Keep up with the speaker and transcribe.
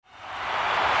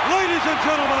Ladies and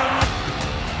gentlemen,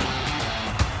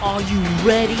 are you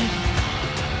ready?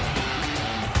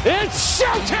 It's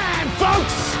showtime,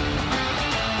 folks!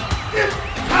 It's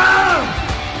time!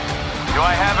 Do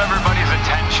I have everybody's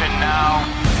attention now?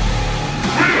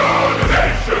 We are the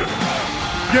nation!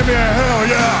 Give me a hell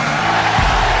yeah!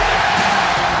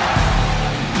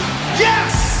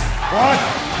 Yes! What?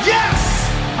 Yes!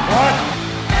 What?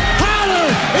 Holler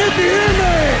if you hear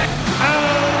me!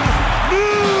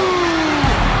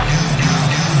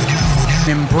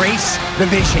 Embrace the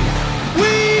vision.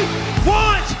 We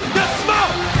want the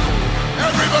smoke!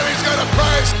 Everybody's got a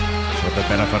price! For the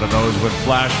benefit of those with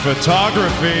flash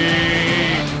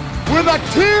photography. With a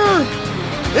tear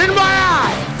in my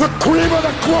eye! The cream of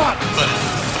the crop!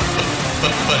 For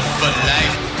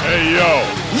life. Hey, yo.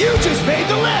 You just made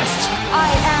the list!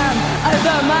 I am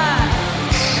the man!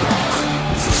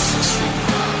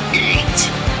 Eat,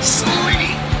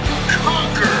 sleep,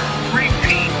 conquer,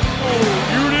 repeat. Oh,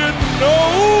 you didn't know?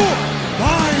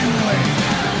 Finally!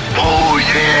 Oh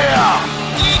yeah!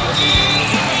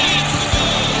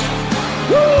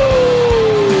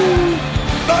 Woo!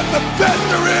 Not the best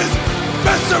there is,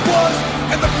 best there was,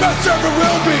 and the best there ever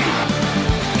will be.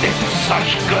 This is such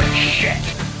good shit.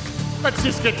 Let's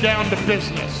just get down to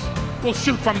business. We'll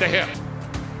shoot from the hip.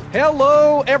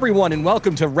 Hello, everyone, and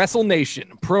welcome to Wrestle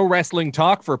Nation, pro wrestling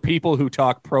talk for people who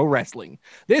talk pro wrestling.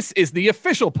 This is the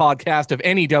official podcast of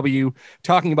NEW,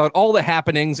 talking about all the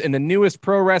happenings in the newest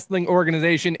pro wrestling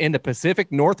organization in the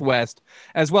Pacific Northwest,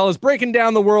 as well as breaking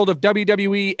down the world of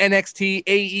WWE, NXT,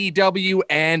 AEW,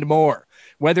 and more.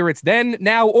 Whether it's then,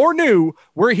 now, or new,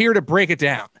 we're here to break it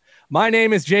down. My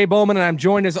name is Jay Bowman, and I'm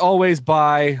joined as always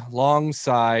by, long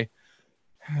sigh,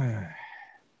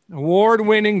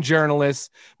 award-winning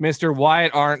journalist, Mr.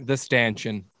 Wyatt Arndt, the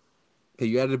Stanchion. Okay,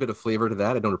 you added a bit of flavor to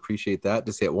that. I don't appreciate that.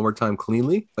 Just say it one more time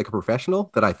cleanly, like a professional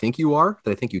that I think you are,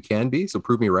 that I think you can be. So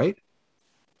prove me right.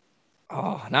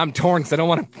 Oh, now I'm torn because I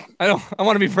want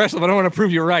to be professional, but I don't want to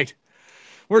prove you right.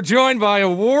 We're joined by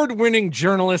award-winning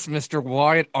journalist, Mr.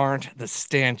 Wyatt Arndt, the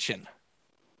Stanchion.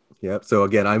 Yep. So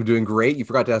again, I'm doing great. You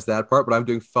forgot to ask that part, but I'm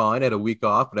doing fine. I had a week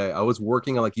off, but I was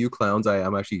working on like you clowns.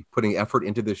 I'm actually putting effort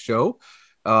into this show.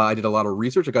 I did a lot of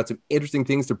research. I got some interesting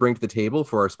things to bring to the table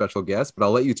for our special guest, but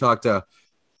I'll let you talk to,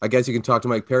 I guess you can talk to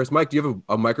Mike Paris. Mike, do you have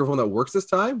a microphone that works this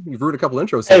time? You've ruined a couple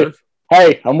intros here.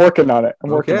 Hey, I'm working on it. I'm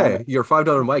working on it. Your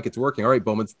 $5 mic, it's working. All right,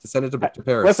 Bowman, send it to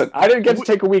Paris. Listen, I didn't get to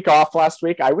take a week off last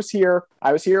week. I was here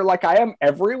like I am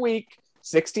every week,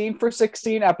 16 for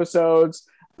 16 episodes.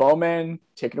 Bowman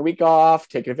taking a week off,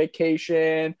 taking a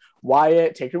vacation.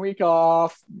 Wyatt taking a week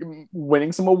off,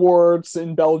 winning some awards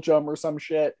in Belgium or some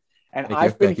shit. And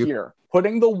I've been here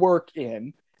putting the work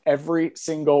in every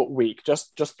single week.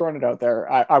 Just throwing it out there.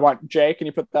 I want Jay. Can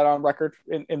you put that on record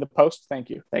in the post? Thank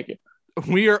you.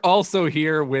 We are also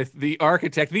here with the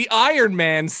architect, the Iron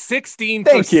Man, 16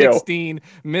 for 16,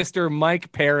 Mr.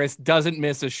 Mike Paris. Doesn't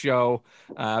miss a show.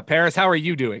 Paris, how are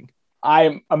you doing?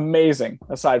 I'm amazing,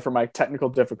 aside from my technical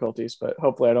difficulties, but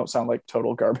hopefully I don't sound like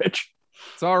total garbage.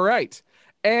 It's all right.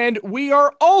 And we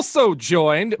are also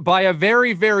joined by a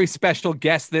very, very special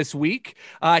guest this week.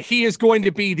 He is going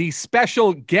to be the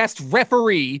special guest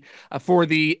referee for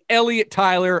the Elliot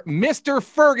Tyler Mr.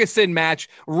 Ferguson match,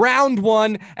 round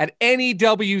 1 at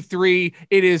NEW 3.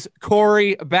 It is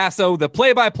Corey Basso, the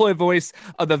play-by-play voice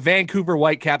of the Vancouver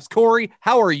Whitecaps. Corey,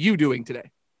 how are you doing today?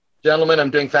 Gentlemen, I'm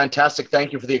doing fantastic.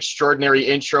 Thank you for the extraordinary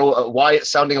intro. Wyatt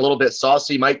sounding a little bit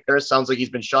saucy. Mike Paris sounds like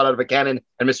he's been shot out of a cannon,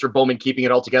 and Mr. Bowman keeping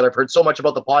it all together. I've heard so much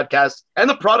about the podcast and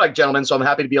the product, gentlemen, so I'm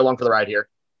happy to be along for the ride here.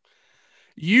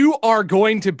 You are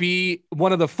going to be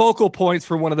one of the focal points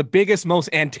for one of the biggest, most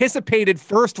anticipated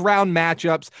first-round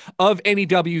matchups of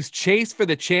NEW's chase for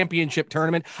the championship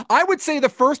tournament. I would say the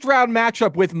first-round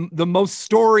matchup with the most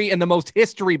story and the most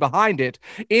history behind it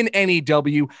in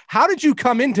NEW. How did you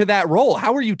come into that role?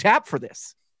 How were you tapped for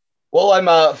this? Well,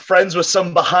 I'm friends with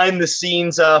some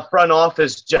behind-the-scenes front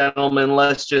office gentlemen,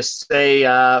 let's just say,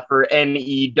 for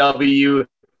NEW,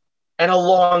 and a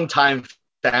long-time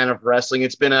fan of wrestling.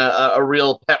 It's been a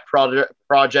real pet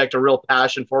project, a real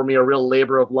passion for me, a real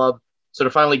labor of love. So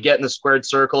to finally get in the squared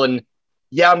circle, and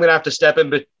yeah, I'm going to have to step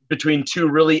in between two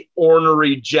really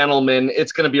ornery gentlemen.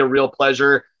 It's going to be a real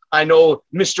pleasure. I know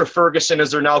Mr. Ferguson, as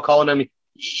they're now calling him,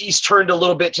 he's turned a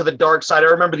little bit to the dark side.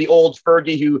 I remember the old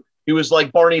Fergie who was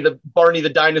like Barney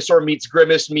the dinosaur meets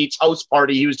Grimace meets House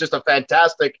Party. He was just a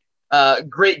fantastic,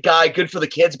 great guy, good for the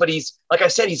kids. But he's, like I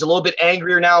said, he's a little bit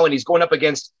angrier now, and he's going up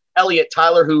against Elliot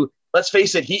Tyler, who, let's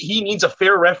face it, he needs a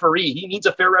fair referee. He needs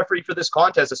a fair referee for this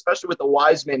contest, especially with the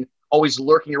Wiseman always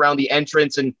lurking around the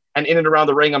entrance and in and around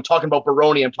the ring. I'm talking about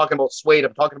Baroni. I'm talking about Suede.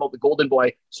 I'm talking about the Golden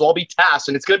Boy. So I'll be tasked,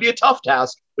 and it's going to be a tough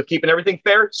task with keeping everything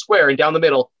fair, square, and down the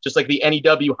middle, just like the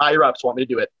NEW higher ups want me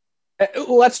to do it.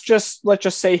 Let's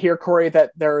just say here, Corey,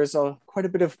 that there is quite a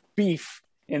bit of beef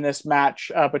in this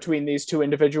match between these two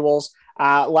individuals.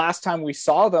 Last time we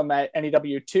saw them at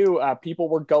NEW2, people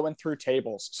were going through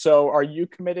tables. So are you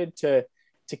committed to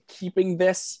keeping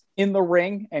this in the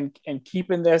ring and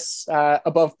keeping this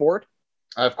above board?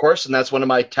 Of course, and that's one of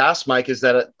my tasks, Mike, is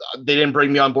that they didn't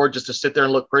bring me on board just to sit there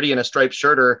and look pretty in a striped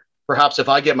shirt, or perhaps if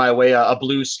I get my way, a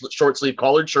blue short sleeve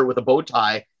collared shirt with a bow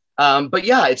tie. But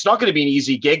yeah, it's not going to be an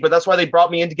easy gig, but that's why they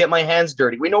brought me in to get my hands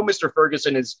dirty. We know Mr.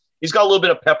 Ferguson he's got a little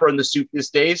bit of pepper in the soup these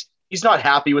days. He's not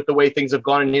happy with the way things have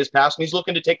gone in his past, and he's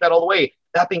looking to take that all the way.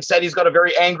 That being said, he's got a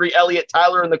very angry Elliot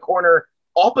Tyler in the corner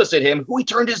opposite him, who he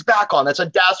turned his back on. That's a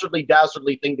dastardly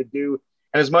thing to do.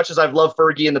 And as much as I've loved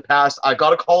Fergie in the past, I got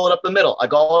to call it up the middle. I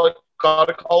got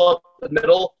to call up the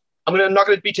middle. I'm not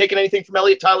going to be taking anything from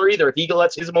Elliot Tyler either. If he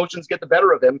lets his emotions get the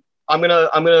better of him, I'm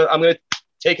gonna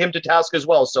take him to task as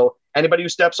well. So anybody who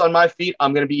steps on my feet,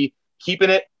 I'm going to be keeping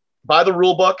it by the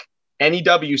rule book,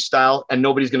 NEW style, and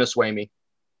nobody's going to sway me.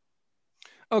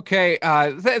 Okay.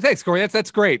 Thanks, Corey.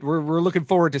 That's great. We're looking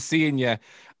forward to seeing you.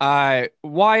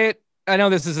 Wyatt, I know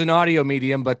this is an audio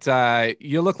medium, but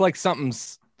you look like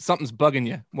something's bugging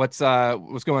you. What's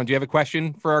going on? Do you have a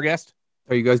question for our guest?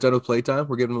 Are you guys done with playtime?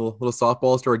 We're giving little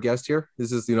softballs to our guest here.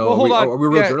 This is, well, are we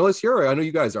real journalists here? I know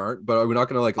you guys aren't, but are we not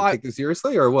going to take this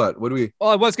seriously, or what? What do we? Well,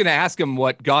 I was going to ask him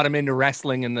what got him into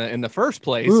wrestling in the first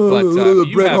place,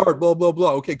 Bret Hart, blah blah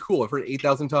blah. Okay, cool. I've heard it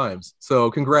 8,000 times. So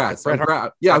congrats. Bret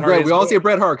Hart. Yeah, I'm glad. We all say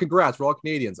Bret Hart. Congrats. We're all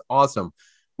Canadians. Awesome.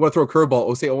 Want to throw a curveball?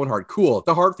 Oh, say Owen Hart. Cool.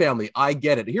 The Hart family. I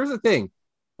get it. Here's the thing.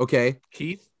 Okay.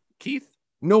 Keith.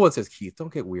 No one says Keith.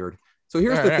 Don't get weird. So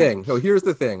here's the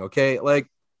thing. Okay, like.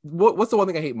 What's the one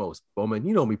thing I hate most, Bowman?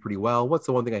 You know me pretty well. What's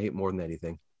the one thing I hate more than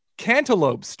anything?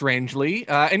 Cantaloupe, strangely.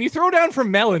 And you throw down for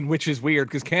melon, which is weird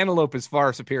because cantaloupe is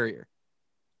far superior.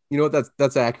 You know what?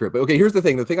 That's accurate. But okay, here's the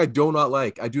thing. The thing I do not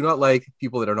like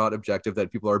people that are not objective,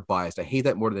 that people are biased. I hate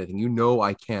that more than anything. You know,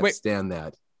 I can't stand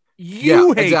that.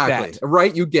 You hate that.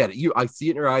 Right? You get it. I see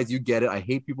it in your eyes. You get it. I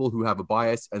hate people who have a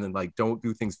bias and then like don't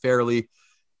do things fairly.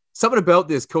 Something about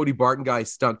this Cody Barton guy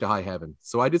stunk to high heaven.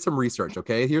 So I did some research.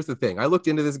 Okay, here's the thing. I looked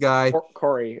into this guy.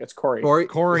 Corey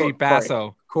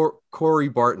Basso. Corey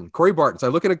Barton. So I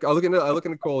look into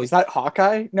Coley. Is that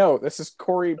Hawkeye? No, this is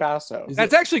Corey Basso.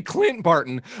 That's actually Clint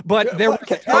Barton. But there was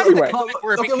a time in the comic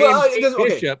where it became Kate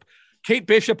Bishop. Kate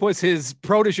Bishop was his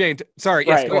protege. Sorry.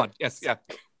 Yes. Go on. Yes. Yeah.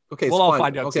 Okay. We'll all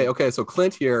find out. Okay. So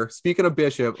Clint here. Speaking of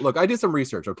Bishop, look, I did some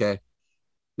research. Okay.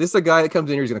 This is a guy that comes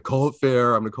in here. He's going to call it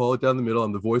fair. I'm going to call it down the middle.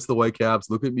 I'm the voice of the Whitecaps.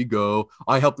 Look at me go.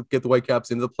 I helped get the Whitecaps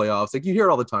into the playoffs. Like, you hear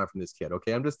it all the time from this kid.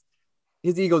 Okay.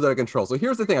 His ego's out of control. So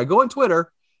here's the thing. I go on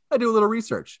Twitter. I do a little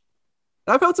research.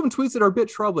 And I found some tweets that are a bit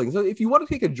troubling. So if you want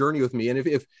to take a journey with me, and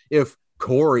if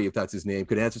Corey, if that's his name,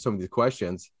 could answer some of these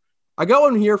questions, I got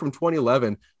one here from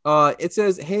 2011. It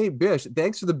says, "Hey, Bish,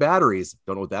 thanks for the batteries."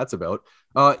 Don't know what that's about.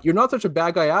 You're not such a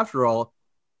bad guy after all.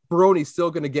 Baroni's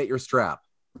still going to get your strap.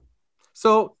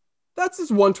 So that's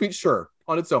just one tweet, sure,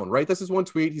 on its own, right? This is one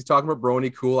tweet. He's talking about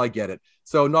Brony. Cool, I get it.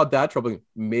 So not that troubling,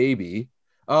 maybe.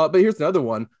 But here's another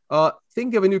one.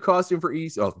 Think of a new costume for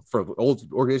for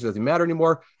old organization doesn't matter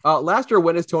anymore. Last year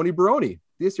went as Tony Baroni.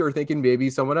 This year thinking maybe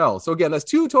someone else. So again, that's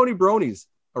two Tony Baronis.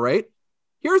 All right.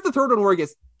 Here's the third one where it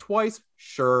gets twice.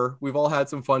 Sure, we've all had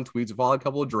some fun tweets. We've all had a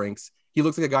couple of drinks. He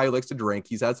looks like a guy who likes to drink.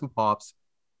 He's had some pops.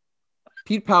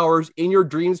 Pete Powers, in your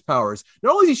dreams, Powers.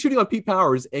 Not only is he shooting on Pete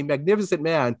Powers, a magnificent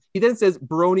man, he then says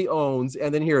Brony owns,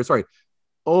 and then here,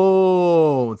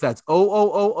 owns. That's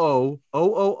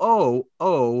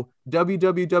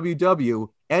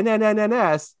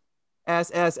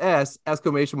www.NNNNS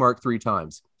exclamation mark 3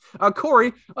 times.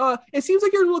 Corey, it seems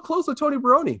like you're a little close with Tony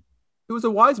Baroni, who is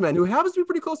a wise man who happens to be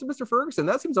pretty close to Mr. Ferguson.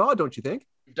 That seems odd, don't you think?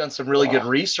 You've done some really good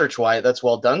research, Wyatt. That's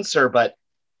well done, sir. But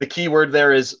the key word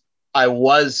there is I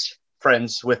was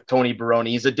friends with Tony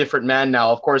Baroni. He's a different man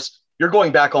now. Of course, you're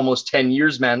going back almost 10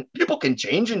 years, man. People can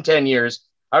change in 10 years.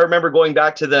 I remember going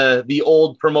back to the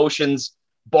old promotions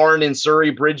barn in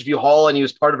Surrey, Bridgeview Hall, and he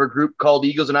was part of a group called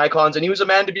Eagles and Icons, and he was a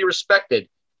man to be respected.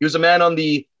 He was a man on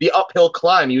the uphill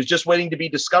climb. He was just waiting to be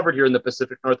discovered here in the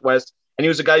Pacific Northwest, and he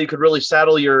was a guy you could really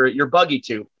saddle your buggy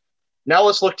to. Now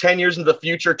let's look 10 years into the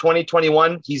future,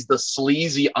 2021. He's the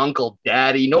sleazy Uncle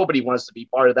Daddy. Nobody wants to be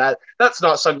part of that. That's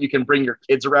not something you can bring your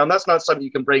kids around. That's not something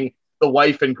you can bring the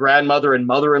wife and grandmother and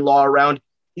mother-in-law around.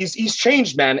 He's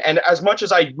changed, man. And as much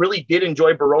as I really did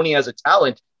enjoy Baroni as a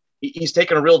talent, he's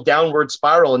taken a real downward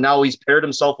spiral, and now he's paired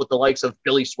himself with the likes of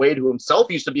Billy Swade, who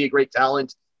himself used to be a great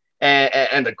talent,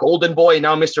 and the Golden Boy, and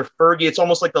now Mr. Fergie. It's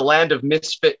almost like the land of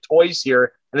misfit toys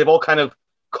here, and they've all kind of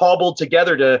cobbled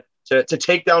together to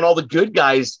take down all the good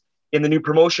guys in the new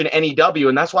promotion NEW.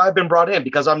 And that's why I've been brought in,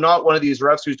 because I'm not one of these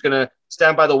refs who's going to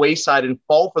stand by the wayside and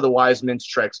fall for the wise men's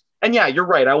tricks. And yeah, you're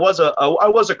right. I was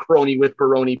a crony with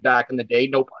Baroni back in the day,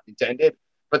 no pun intended,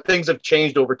 but things have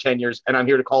changed over 10 years and I'm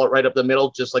here to call it right up the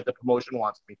middle, just like the promotion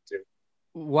wants me to.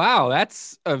 Wow.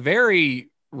 That's a very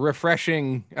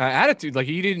refreshing attitude. Like,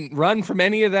 you didn't run from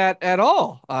any of that at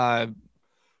all.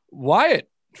 Wyatt,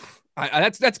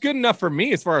 that's good enough for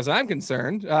me as far as I'm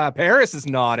concerned. Paris is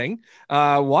nodding.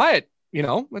 Wyatt,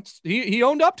 he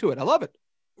owned up to it. I love it.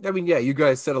 I mean, yeah, you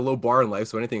guys set a low bar in life,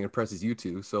 so anything impresses you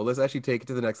two. So let's actually take it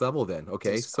to the next level then.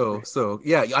 Okay. So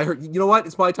yeah, I heard, you know what?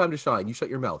 It's my time to shine. You shut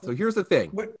your mouth. So here's the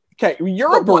thing. Okay.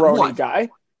 You're a Baroni guy.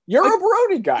 You're a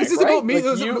Baroni guy. This isn't about me.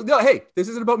 This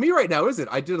isn't about me right now, is it?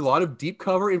 I did a lot of deep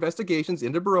cover investigations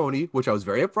into Baroni, which I was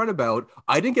very upfront about.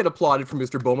 I didn't get applauded from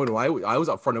Mr. Bowman when I was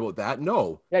upfront about that.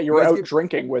 No. Yeah, you were out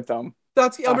drinking with them.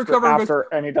 That's the undercover. After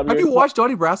NEW. Have you watched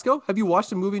Donnie Brasco? Have you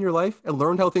watched a movie in your life and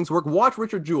learned how things work? Watch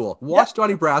Richard Jewell. Watch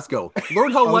Donnie Brasco.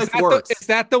 Learn how life works. Is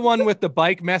that the one with the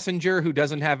bike messenger who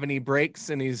doesn't have any brakes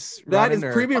and he's that is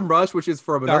Premium Rush, which is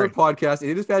from another podcast.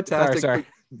 It is fantastic. Sorry.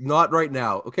 Not right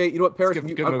now. Okay, you know what, Paris?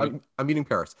 I'm meeting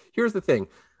Paris. Here's the thing.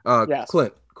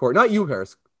 Clint, Corey, not you,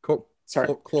 Paris.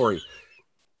 Clory.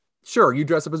 Sure, you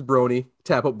dress up as Brony,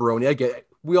 tap out Brony. I get it.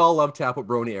 We all love tap out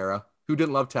Brony era. Who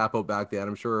didn't love tap out back then?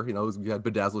 I'm sure, we had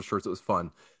bedazzled shirts. It was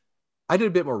fun. I did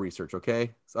a bit more research,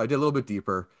 okay? So I did a little bit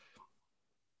deeper.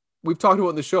 We've talked about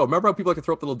it in the show. Remember how people like to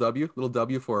throw up the little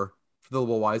W for the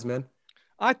little wise men?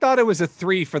 I thought it was a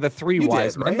 3 for the 3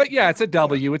 wise men, but yeah, it's a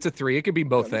W. It's a 3. It could be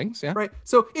both things. Yeah. Right.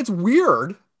 So it's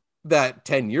weird that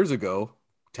 10 years ago,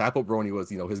 Tap Out Brony was,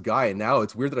 his guy. And now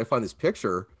it's weird that I find this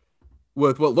picture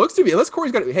with what looks to be, unless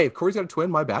Corey's got a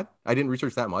twin, my bad. I didn't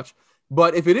research that much.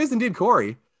 But if it is indeed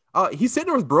Corey, he's sitting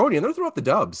there with Brony and they're throwing up the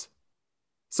dubs.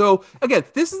 So again,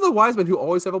 this is the wise men who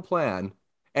always have a plan.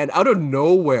 And out of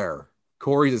nowhere,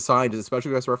 Corey's assigned as a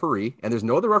special guest referee. And there's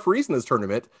no other referees in this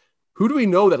tournament. Who do we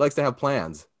know that likes to have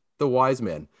plans? The wise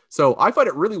men. So I find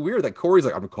it really weird that Corey's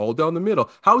like, I'm called down the middle.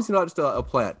 How is he not just a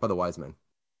plant by the wise men?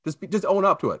 Just own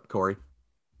up to it, Corey.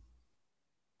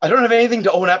 I don't have anything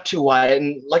to own up to, Wyatt.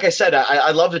 And like I said,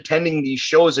 I loved attending these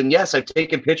shows. And yes, I've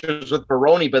taken pictures with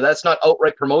Baroni, but that's not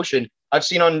outright promotion. I've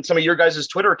seen on some of your guys'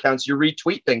 Twitter accounts, you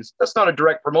retweet things. That's not a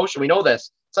direct promotion. We know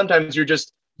this. Sometimes you're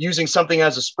just using something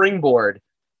as a springboard.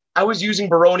 I was using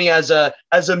Baroni as a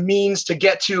means to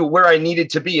get to where I needed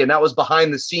to be. And that was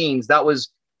behind the scenes. That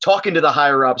was talking to the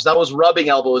higher ups. That was rubbing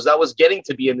elbows. That was getting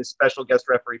to be in this special guest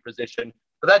referee position.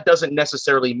 But that doesn't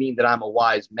necessarily mean that I'm a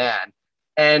wise man.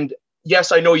 And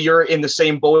yes, I know you're in the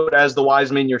same boat as the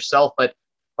wise man yourself. But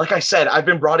like I said, I've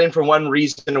been brought in for one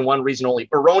reason and one reason only.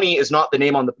 Baroni is not the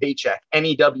name on the paycheck.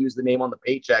 NEW is the name on the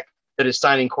paycheck that is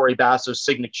signing Corey Basso's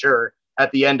signature at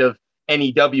the end of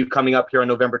NEW coming up here on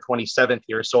November 27th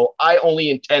here. So I only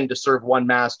intend to serve one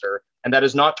master, and that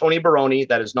is not Tony Baroni.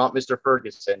 That is not Mr.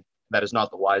 Ferguson. That is not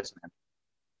the wise man.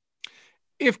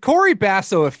 If Corey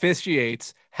Basso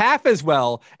officiates half as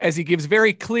well as he gives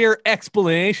very clear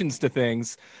explanations to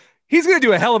things, he's going to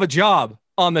do a hell of a job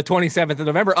on the 27th of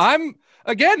November.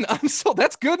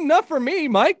 That's good enough for me,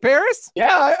 Mike Paris.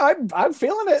 Yeah, I'm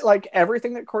feeling it. Like,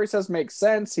 everything that Corey says makes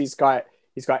sense. He's got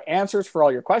answers for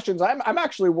all your questions. I'm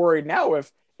actually worried now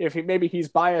if he's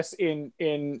biased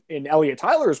in Elliot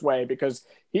Tyler's way, because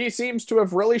he seems to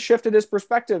have really shifted his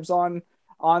perspectives on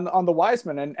the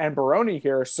Wiseman and Baroni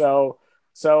here. So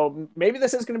maybe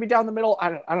this is going to be down the middle. I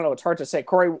don't know. It's hard to say.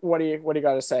 Corey, what do you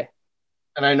got to say?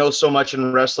 And I know so much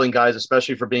in wrestling, guys,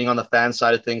 especially for being on the fan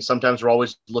side of things. Sometimes we're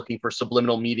always looking for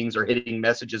subliminal meanings or hitting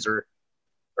messages or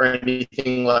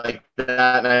anything like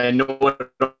that. And I know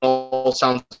it all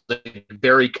sounds like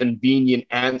very convenient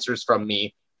answers from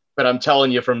me, but I'm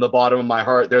telling you from the bottom of my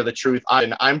heart, they're the truth.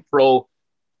 I'm pro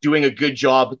doing a good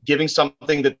job, giving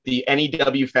something that the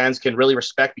NEW fans can really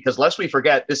respect, because lest we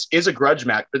forget, this is a grudge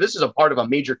match, but this is a part of a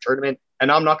major tournament,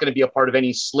 and I'm not going to be a part of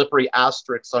any slippery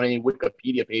asterisks on any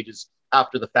Wikipedia pages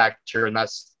after the fact here, and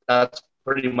that's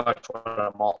pretty much what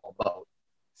I'm all about.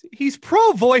 He's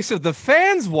pro voice of the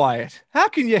fans, Wyatt. How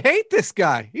can you hate this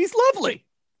guy? He's lovely.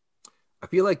 I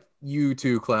feel like you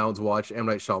two clowns watch M.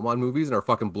 Night Shyamalan movies and are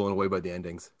fucking blown away by the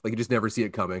endings. Like, you just never see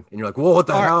it coming, and you're like, whoa, what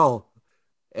the hell?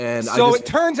 And so it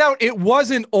turns out it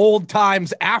wasn't old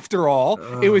times after all.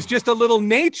 It was just a little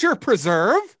nature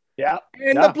preserve. Yeah.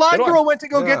 And the blind girl went to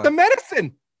go get the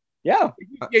medicine. Yeah.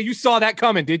 Yeah, you saw that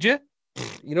coming, did you?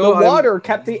 The water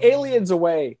kept the aliens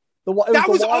away. That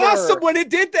was awesome when it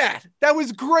did that. That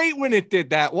was great when it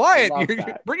did that. Wyatt,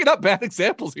 you're bringing up bad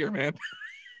examples here, man.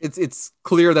 It's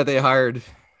clear that they hired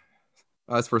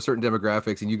As for certain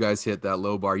demographics, and you guys hit that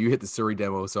low bar, you hit the Surrey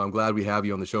demo, so I'm glad we have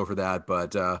you on the show for that.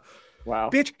 But wow,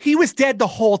 bitch, he was dead the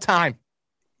whole time.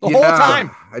 Whole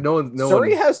time. I know.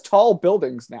 Surrey has tall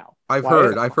buildings now. I've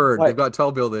heard. They've got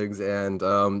tall buildings, and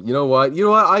you know what?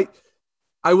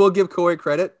 I will give Corey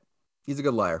credit. He's a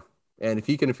good liar. And if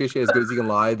he can officiate as good as he can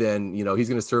lie, then, he's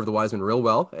going to serve the Wiseman real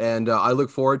well. And I look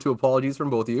forward to apologies from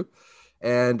both of you.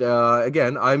 And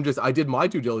again, I did my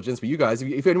due diligence, but you guys, if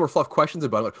you have any more fluff questions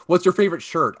about it, like, what's your favorite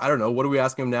shirt? I don't know. What are we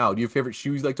asking him now? Do you have favorite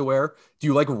shoes you like to wear? Do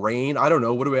you like rain? I don't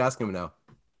know. What are we asking him now?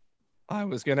 I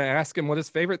was going to ask him what his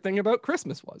favorite thing about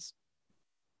Christmas was.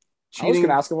 I was going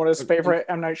to ask him what his favorite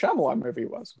M. Night Shyamalan movie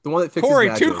was. The one that fixes Corey,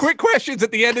 matches. 2 quick questions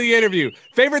at the end of the interview.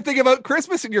 Favorite thing about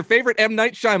Christmas and your favorite M.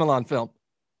 Night Shyamalan film?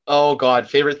 Oh, God.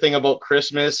 Favorite thing about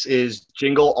Christmas is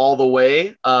Jingle All the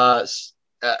Way.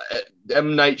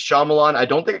 M. Night Shyamalan. I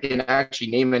don't think I can actually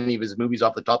name any of his movies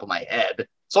off the top of my head.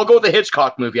 So I'll go with the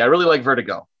Hitchcock movie. I really like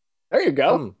Vertigo. There you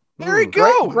go. There you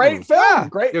go. Great film.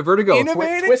 Great. Yeah, Vertigo.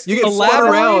 Innovative. You get spun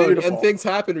around Beautiful. and things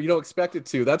happen or you don't expect it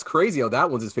to. That's crazy how that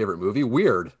one's his favorite movie.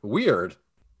 Weird.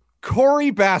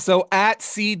 Corey Basso at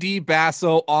CD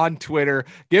Basso on Twitter.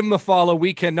 Give him a follow.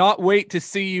 We cannot wait to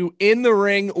see you in the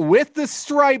ring with the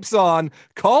stripes on,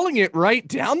 calling it right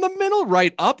down the middle,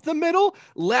 right up the middle,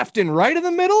 left and right of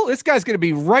the middle. This guy's going to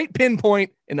be right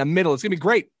pinpoint in the middle. It's going to be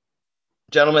great.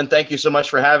 Gentlemen, thank you so much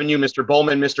for having you, Mr.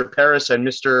 Bowman, Mr. Paris, and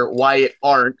Mr. Wyatt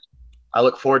Arndt. I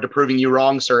look forward to proving you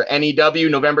wrong, sir. NEW,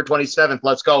 November 27th.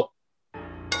 Let's go.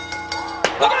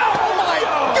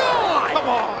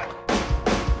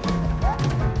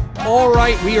 All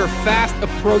right, we are fast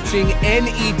approaching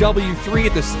NEW3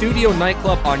 at the Studio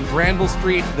Nightclub on Granville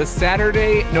Street. The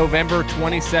Saturday, November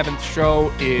 27th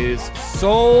show is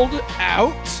sold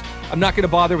out. I'm not going to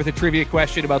bother with a trivia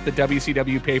question about the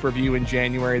WCW pay-per-view in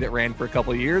January that ran for a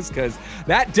couple of years because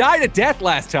that died a death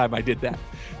last time I did that.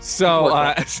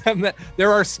 So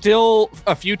there are still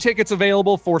a few tickets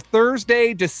available for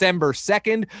Thursday, December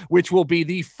 2nd, which will be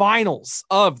the finals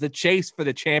of the Chase for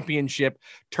the Championship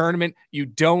tournament. You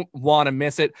don't want to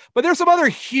miss it. But there's some other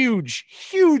huge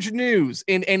news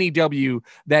in NEW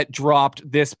that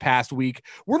dropped this past week.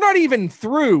 We're not even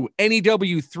through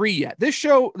NEW 3 yet.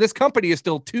 This company is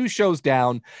still 2 shows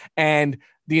down, and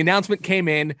the announcement came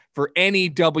in for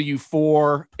NEW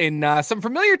 4 in some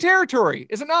familiar territory.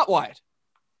 Is it not, Wyatt?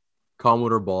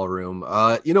 Commodore Ballroom.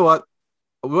 You know what?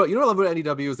 What I love about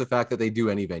NEW is the fact that they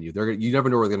do any venue. You never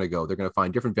know where they're going to go. They're going to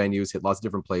find different venues, hit lots of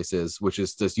different places, which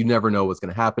is just, you never know what's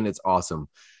going to happen. It's awesome.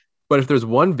 But if there's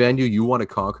one venue you want to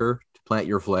conquer to plant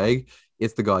your flag,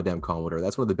 it's the goddamn Commodore.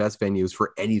 That's one of the best venues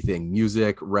for anything,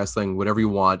 music, wrestling, whatever you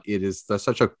want. It is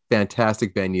such a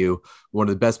fantastic venue. One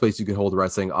of the best places you can hold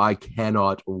wrestling. I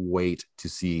cannot wait to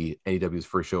see NEW's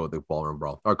first show at the Ballroom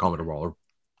Brawl or Commodore Brawler.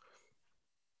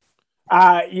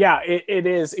 It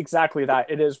is exactly that.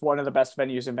 It is one of the best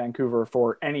venues in Vancouver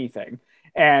for anything.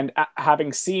 And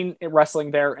having seen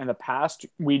wrestling there in the past,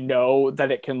 we know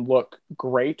that it can look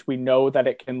great. We know that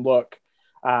it can look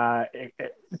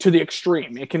to the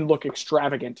extreme. It can look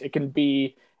extravagant. It can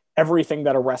be everything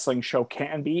that a wrestling show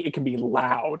can be. It can be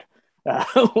loud,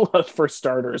 for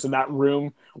starters. And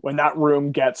when that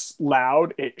room gets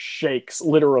loud, it shakes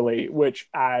literally, which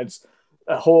adds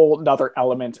a whole nother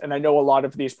element. And I know a lot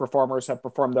of these performers have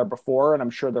performed there before, and I'm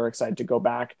sure they're excited to go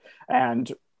back,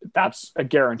 and that's a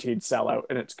guaranteed sellout,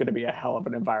 and it's going to be a hell of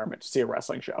an environment to see a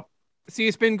wrestling show. See,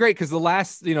 it's been great because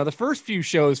the first few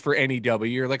shows for NEW,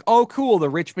 you're like, oh, cool,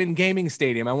 the Richmond Gaming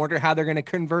Stadium. I wonder how they're going to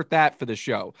convert that for the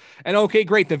show. And okay,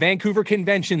 great, the Vancouver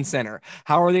Convention Center.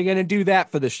 How are they going to do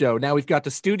that for the show? Now we've got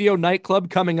the Studio Nightclub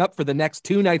coming up for the next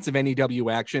 2 nights of NEW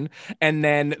action. And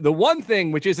then the one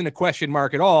thing, which isn't a question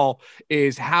mark at all,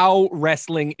 is how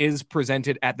wrestling is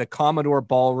presented at the Commodore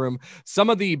Ballroom. Some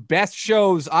of the best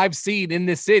shows I've seen in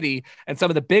this city and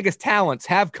some of the biggest talents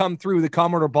have come through the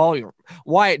Commodore Ballroom.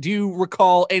 Wyatt, do you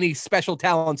recall any special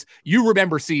talents you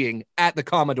remember seeing at the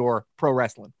Commodore Pro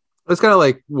Wrestling? It's kind of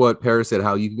like what Paris said,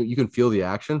 how you can feel the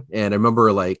action. And I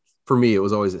remember, like, for me, it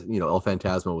was always, El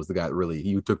Phantasmo was the guy that really,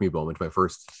 he took me Bowman to my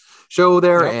first show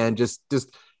there. Yep. And just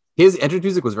his entrance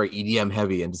music was very EDM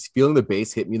heavy, and just feeling the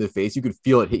bass hit me in the face. You could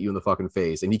feel it hit you in the fucking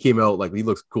face. And he came out like, he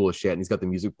looks cool as shit, and he's got the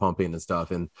music pumping and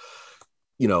stuff. And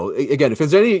again, if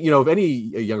there's any, if any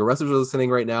younger wrestlers are listening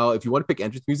right now, if you want to pick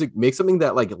entrance music, make something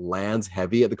that like lands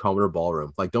heavy at the Commodore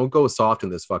Ballroom. Like, don't go soft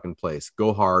in this fucking place.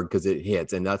 Go hard because it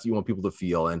hits, and that's what you want people to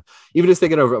feel. And even just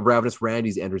thinking of Ravenous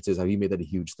Randy's entrances, how he made that a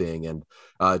huge thing, and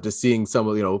just seeing some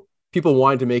of people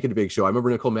wanted to make it a big show. I remember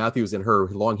Nicole Matthews in her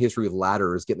long history with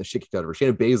ladders getting the shit kicked out of her.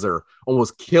 Shayna Baszler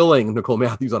almost killing Nicole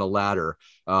Matthews on a ladder.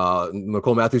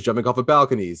 Nicole Matthews jumping off of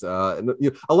balconies. A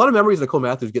lot of memories of Nicole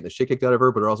Matthews getting the shit kicked out of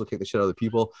her, but her also kicked the shit out of the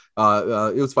people.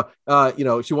 It was fun.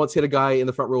 She once hit a guy in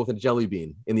the front row with a jelly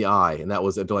bean in the eye, and that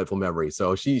was a delightful memory.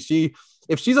 So she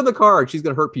if she's on the card, she's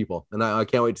going to hurt people, and I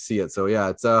can't wait to see it. So yeah,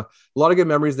 it's a lot of good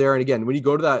memories there. And again, when you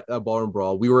go to that ballroom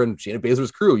brawl, we were in Shayna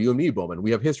Baszler's crew, you and me, Bowman.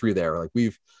 We have history there. Like,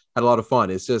 we've had a lot of fun.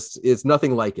 It's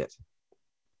nothing like it.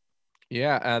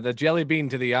 Yeah, the jelly bean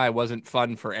to the eye wasn't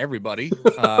fun for everybody.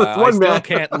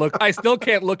 I still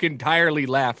can't look entirely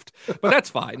left, but that's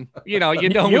fine. You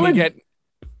get.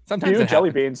 Sometimes you and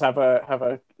jelly beans have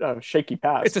a shaky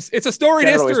past. It's a storied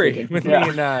history with me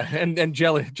and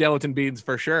gelatin beans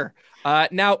for sure.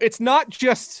 Now, it's not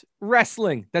just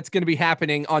wrestling that's going to be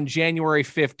happening on January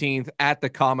 15th at the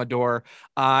Commodore.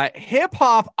 Hip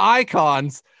hop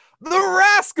icons, the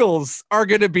Rascals, are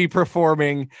going to be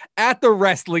performing at the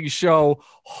wrestling show.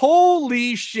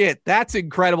 Holy shit, that's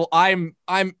incredible! I'm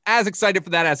as excited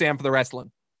for that as I am for the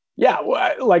wrestling. Yeah,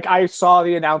 like I saw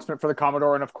the announcement for the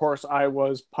Commodore, and of course I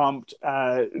was pumped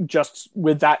just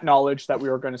with that knowledge that we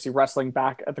were going to see wrestling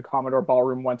back at the Commodore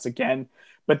Ballroom once again.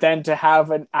 But then to have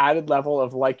an added level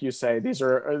of, like you say, these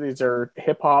are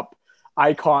hip hop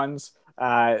icons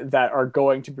that are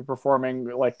going to be performing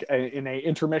like in a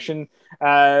intermission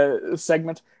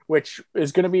segment, which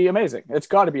is going to be amazing. It's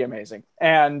got to be amazing.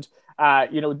 And at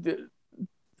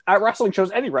wrestling shows,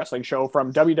 any wrestling show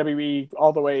from WWE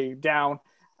all the way down,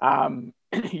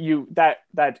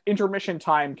 that intermission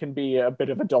time can be a bit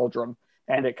of a doldrum,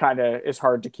 and it kind of is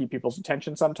hard to keep people's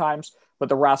attention sometimes, but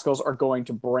the Rascals are going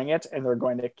to bring it, and they're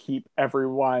going to keep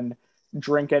everyone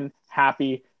drinking,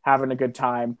 happy, having a good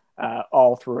time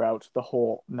all throughout the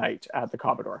whole night at the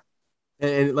Commodore.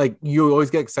 And like, you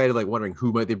always get excited, like wondering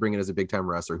who might they bring in as a big time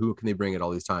wrestler, who can they bring in all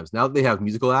these times. Now that they have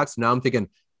musical acts, now I'm thinking,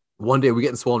 one day are we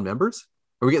getting Swollen members?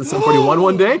 Are we getting Sum 41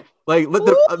 one day? Like,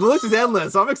 the list is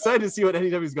endless. So I'm excited to see what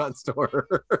NEW's got in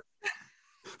store.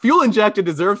 Fuel Injected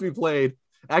deserves to be played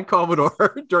at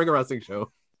Commodore during a wrestling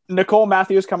show. Nicole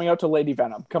Matthews coming out to Lady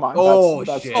Venom. Come on.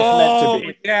 That's shit. Meant to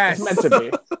be. Yes. It's meant to be.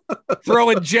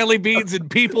 Throwing jelly beans in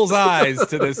people's eyes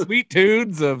to the sweet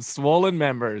tunes of Swollen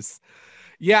members.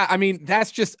 Yeah, I mean, that's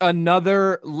just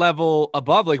another level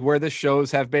above like where the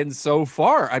shows have been so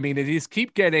far. I mean, it just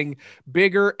keep getting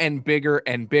bigger and bigger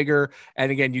and bigger.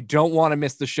 And again, you don't want to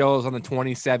miss the shows on the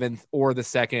 27th or the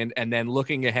 2nd. And then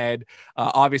looking ahead,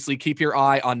 obviously keep your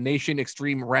eye on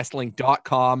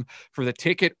nationextremewrestling.com for the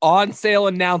ticket on sale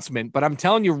announcement. But I'm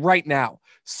telling you right now,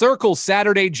 circle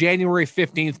Saturday, January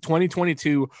 15th,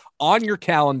 2022 on your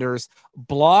calendars.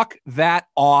 Block that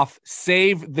off.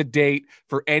 Save the date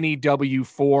for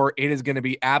NEW4. It is going to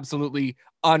be absolutely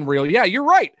unreal. Yeah, you're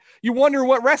right. You wonder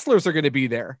what wrestlers are going to be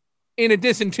there, in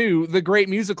addition to the great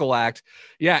musical act.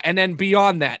 Yeah, and then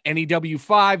beyond that, NEW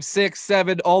 5, 6,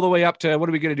 7, all the way up to, what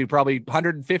are we going to do? Probably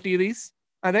 150 of these,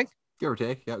 I think. Give or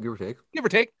take. Yeah, give or take. Give or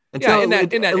take. Until, in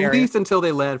that at area. least until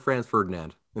they land Franz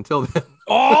Ferdinand. Until then.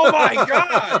 Oh my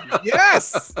God.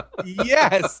 Yes.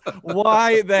 Yes.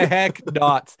 Why the heck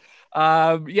not?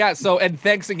 So, and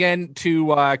thanks again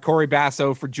to Corey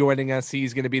Basso for joining us.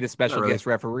 He's going to be the special guest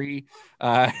referee,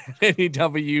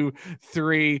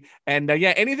 NEW3. And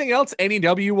anything else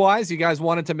NEW wise you guys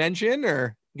wanted to mention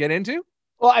or get into?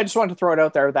 Well, I just wanted to throw it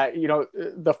out there that,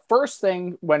 the first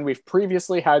thing when we've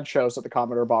previously had shows at the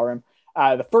Commodore Ballroom,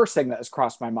 the first thing that has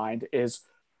crossed my mind is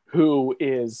who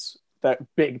is that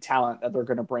big talent that they're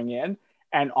going to bring in.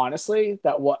 And honestly,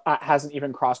 that hasn't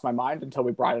even crossed my mind until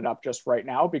we brought it up just right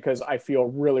now, because I feel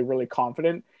really, really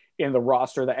confident in the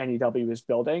roster that NEW is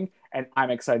building, and I'm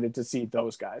excited to see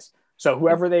those guys. So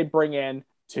whoever they bring in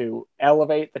to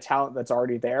elevate the talent that's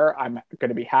already there, I'm going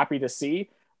to be happy to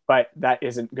see, but that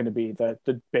isn't going to be the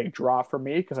big draw for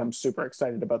me, because I'm super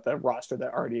excited about the roster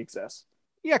that already exists.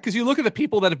 Yeah, because you look at the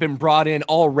people that have been brought in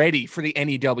already for the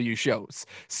NEW shows.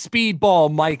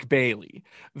 Speedball Mike Bailey,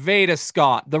 Veda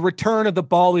Scott, the return of the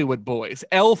Bollywood Boys,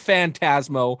 El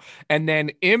Phantasmo, and then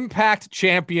Impact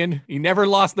champion, he never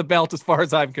lost the belt as far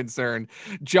as I'm concerned,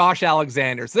 Josh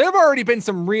Alexander. So there have already been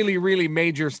some really, really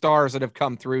major stars that have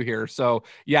come through here. So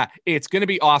yeah, it's going to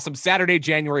be awesome. Saturday,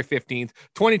 January 15th,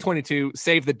 2022.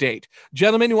 Save the date.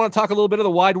 Gentlemen, you want to talk a little bit of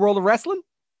the wide world of wrestling?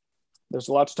 There's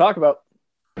a lot to talk about.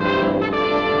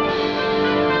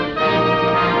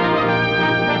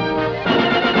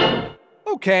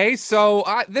 Okay, so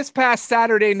this past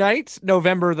Saturday night,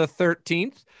 November the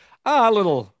 13th, a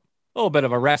little bit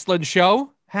of a wrestling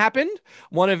show happened.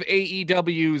 One of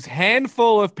AEW's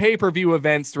handful of pay-per-view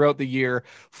events throughout the year.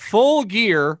 Full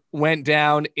Gear went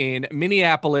down in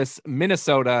Minneapolis,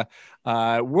 Minnesota.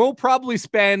 We'll probably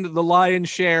spend the lion's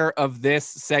share of this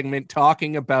segment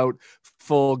talking about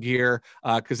Full Gear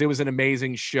because it was an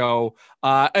amazing show.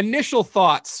 Initial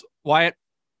thoughts, Wyatt?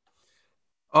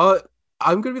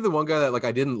 I'm gonna be the one guy that like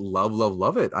I didn't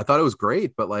love it. I thought it was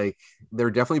great, but like there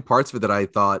are definitely parts of it that I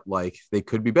thought like they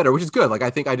could be better, which is good. Like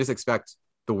I think I just expect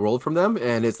the world from them,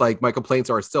 and it's like my complaints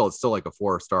are it's still like a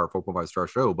 4.5 star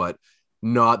show, but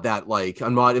not that like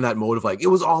I'm not in that mode of like it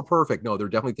was all perfect. No, there are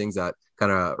definitely things that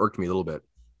kind of irked me a little bit.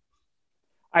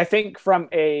 I think from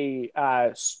a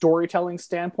storytelling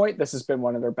standpoint, this has been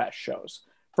one of their best shows.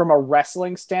 From a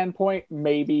wrestling standpoint,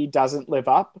 maybe doesn't live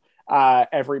up.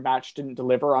 Every match didn't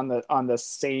deliver on the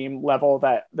same level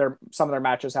that some of their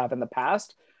matches have in the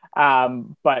past.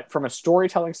 But from a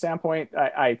storytelling standpoint,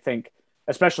 I think,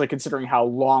 especially considering how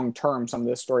long-term some of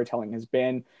this storytelling has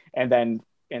been, and then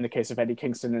in the case of Eddie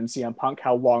Kingston and CM Punk,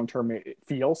 how long-term it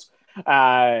feels,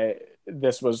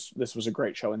 this was a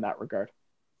great show in that regard.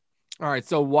 All right,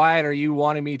 so Wyatt, are you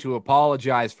wanting me to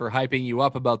apologize for hyping you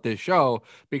up about this show?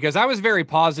 Because I was very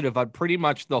positive on pretty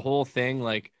much the whole thing,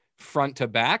 like front to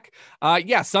back.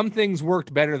 Yeah, some things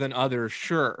worked better than others,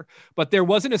 sure. But there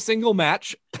wasn't a single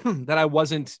match that I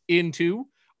wasn't into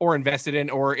or invested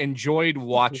in or enjoyed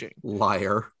watching.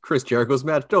 Liar. Chris Jericho's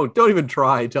match. Don't even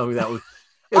try and tell me that was...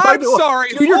 I'm sorry.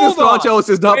 Junior Dos Santos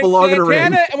does not belong in a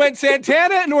ring. When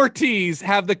Santana and Ortiz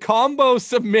have the combo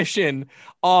submission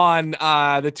on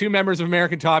the two members of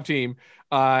American Top Team,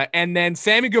 and then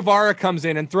Sammy Guevara comes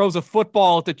in and throws a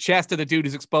football at the chest of the dude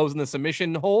who's exposing the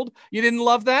submission hold. You didn't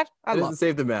love that? I didn't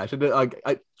save the match.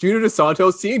 Junior Dos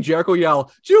Santos seeing Jericho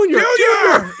yell, Junior!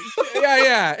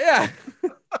 Yeah.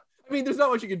 I mean, there's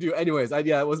not much you can do. Anyways,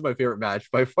 it wasn't my favorite match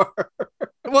by far.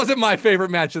 It wasn't my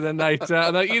favorite match of the night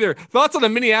either. Thoughts on the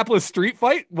Minneapolis street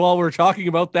fight while we're talking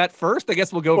about that first? I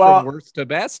guess we'll go from worst to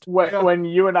best. When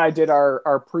you and I did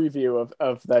our preview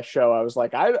of the show, I was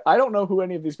like, I don't know who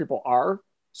any of these people are.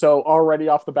 So already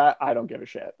off the bat, I don't give a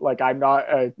shit. Like, I'm not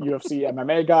a UFC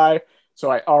MMA guy, so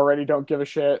I already don't give a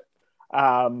shit.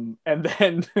 And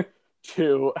then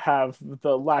to have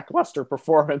the lackluster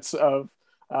performance of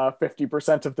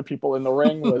 50% of the people in the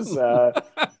ring was a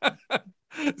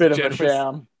bit of a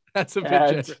sham. That's a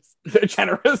bit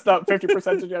generous. Not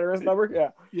 50% is a generous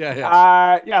number.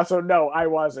 Yeah. So no, I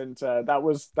wasn't. That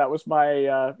was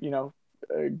my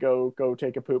go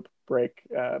take a poop break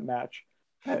match.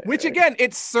 Which again,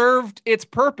 it served its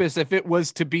purpose if it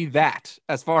was to be that,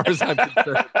 as far as I'm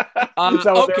concerned. Is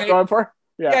that what they were going for?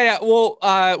 Yeah. Well,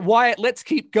 Wyatt, let's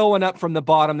keep going up from the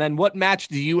bottom then. What match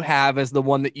do you have as the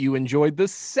one that you enjoyed the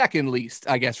second least,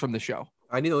 I guess, from the show?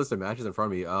 I need a list of matches in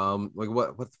front of me. Like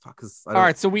what the fuck is... All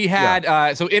right, so we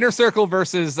had so Inner Circle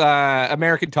versus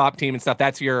American Top Team and stuff.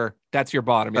 That's your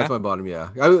bottom, yeah? That's my bottom, yeah.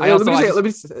 Let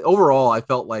me say, overall, I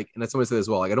felt like, and someone said as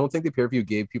well, like I don't think the pay-per-view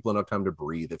gave people enough time to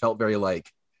breathe. It felt very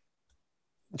like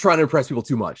trying to impress people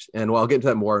too much. And I'll get into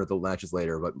that more in the matches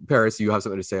later. But Paris, you have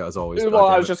something to say as always. Well,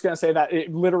 I was just going to say that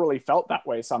it literally felt that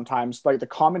way sometimes. Like the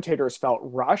commentators felt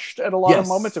rushed at a lot of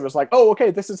moments. It was like, oh,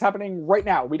 okay, this is happening right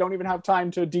now. We don't even have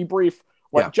time to debrief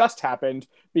what just happened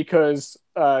because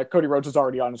Cody Rhodes is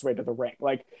already on his way to the ring.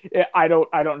 Like, I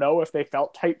don't know if they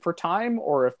felt tight for time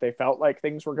or if they felt like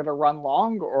things were going to run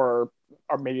long or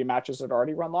maybe matches had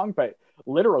already run long, but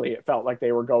literally it felt like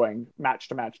they were going match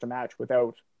to match to match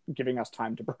without giving us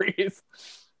time to breathe.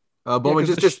 Bowman,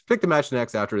 just pick the match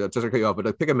next after that. Just to cut you off,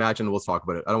 but pick a match and we'll talk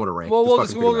about it. I don't want to rank. Well,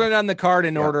 we'll run down the card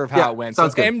in order of how it went. So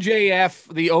good.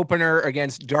 MJF, the opener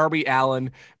against Darby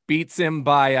Allin, beats him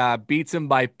by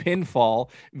pinfall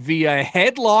via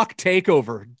headlock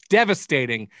takeover.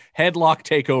 Devastating headlock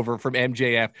takeover from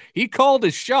MJF. He called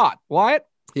his shot. Wyatt?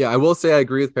 Yeah, I will say I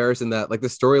agree with Paris in that like the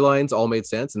storylines all made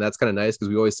sense, and that's kind of nice because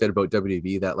we always said about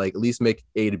WWE that like at least make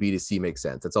A to B to C make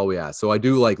sense. That's all we ask. So I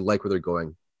do like where they're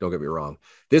going. Don't get me wrong.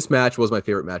 This match was my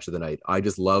favorite match of the night. I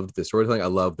just loved the storytelling. I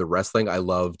loved the wrestling. I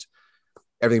loved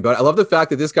everything about it. I love the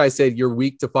fact that this guy said you're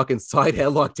weak to fucking side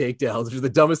headlock takedowns, which is the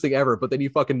dumbest thing ever. But then he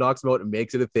fucking knocks him out and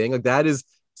makes it a thing. Like that is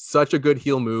such a good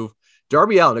heel move.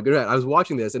 Darby Allin, a good man. I was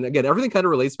watching this, and again, everything kind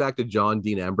of relates back to John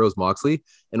Dean Ambrose Moxley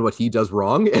and what he does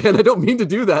wrong. And I don't mean to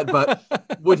do that, but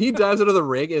when he dives into the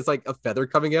ring, it's like a feather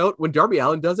coming out. When Darby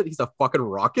Allin does it, he's a fucking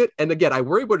rocket. And again, I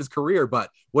worry about his career, but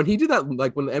when he did that,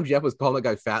 like when MJF was calling that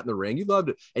guy fat in the ring, he loved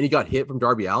it. And he got hit from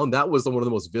Darby Allin. That was one of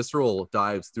the most visceral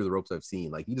dives through the ropes I've seen.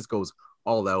 Like he just goes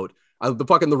all out.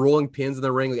 The rolling pins in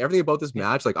the ring, like everything about this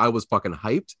match, like I was fucking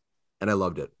hyped and I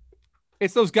loved it.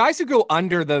 It's those guys who go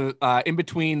under the in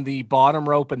between the bottom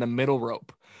rope and the middle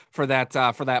rope. for that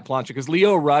plancha, because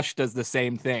Leo Rush does the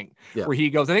same thing where he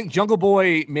goes. I think Jungle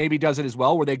Boy maybe does it as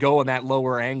well, where they go on that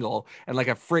lower angle and like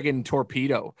a friggin'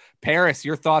 torpedo. Paris,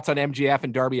 your thoughts on MJF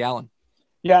and Darby Allin?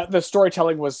 Yeah, the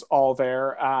storytelling was all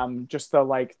there. Just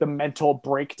the mental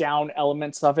breakdown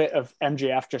elements of it, of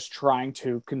MJF just trying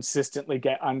to consistently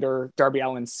get under Darby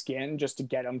Allin's skin just to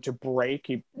get him to break.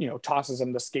 He, tosses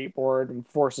him the skateboard and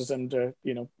forces him to,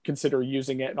 consider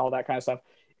using it and all that kind of stuff.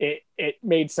 It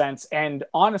made sense. And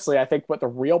honestly, I think what the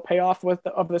real payoff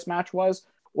of this match was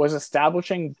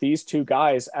establishing these two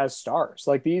guys as stars.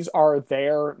 Like, these are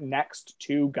their next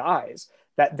two guys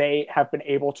that they have been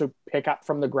able to pick up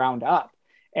from the ground up.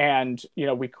 And,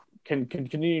 we can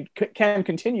continue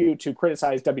to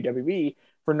criticize WWE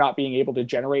for not being able to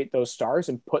generate those stars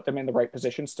and put them in the right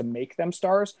positions to make them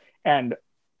stars. And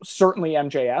certainly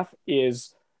MJF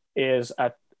is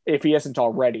if he isn't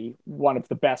already, one of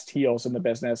the best heels in the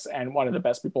business and one of the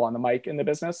best people on the mic in the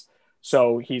business.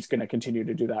 So he's going to continue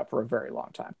to do that for a very long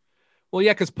time. Well,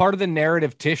 yeah, because part of the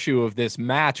narrative tissue of this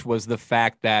match was the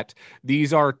fact that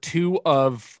these are two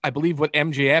of, I believe, what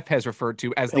MJF has referred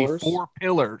to as the four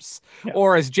pillars,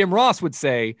 or as Jim Ross would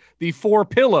say, the four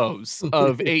pillows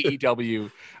of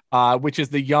AEW, which is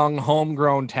the young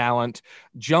homegrown talent,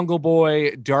 Jungle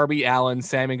Boy, Darby Allin,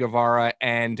 Sammy Guevara,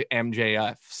 and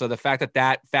MJF. So the fact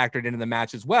that factored into the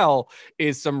match as well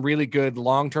is some really good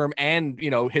long-term and,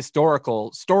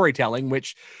 historical storytelling,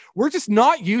 which we're just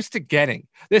not used to getting.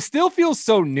 This still feels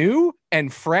so new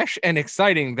and fresh and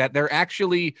exciting that they're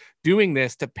actually doing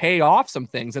this to pay off some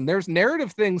things. And there's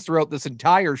narrative things throughout this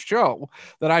entire show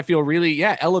that I feel really,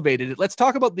 elevated. Let's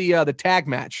talk about the tag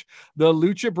match, the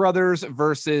Lucha Brothers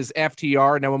versus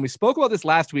FTR. Now, when we spoke about this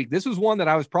last week, this was one that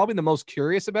I was probably the most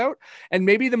curious about and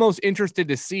maybe the most interested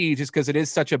to see, just because it is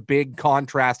such a big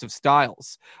contrast of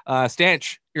styles.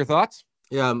 Stanch, your thoughts?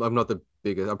 Yeah, I'm not the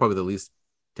biggest. I'm probably the least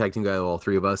tag team guy of all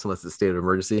three of us, unless it's a state of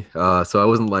emergency. So I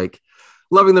wasn't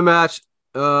loving the match.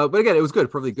 But again, it was good,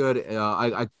 perfectly good.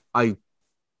 The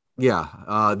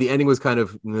ending was kind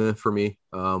of for me.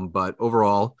 But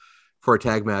overall, for a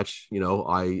tag match,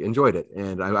 I enjoyed it.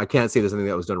 And I can't say there's anything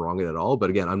that was done wrong in it at all.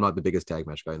 But again, I'm not the biggest tag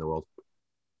match guy in the world.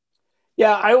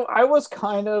 Yeah, I was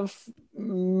kind of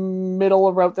middle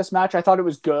about this match. I thought it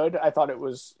was good. I thought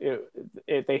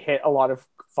they hit a lot of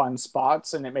fun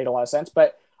spots and it made a lot of sense.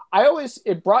 But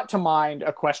it brought to mind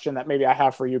a question that maybe I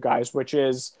have for you guys, which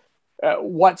is,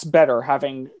 what's better,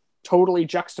 having totally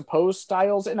juxtaposed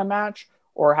styles in a match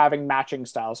or having matching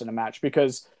styles in a match?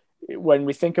 Because when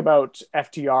we think about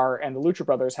FTR and the Lucha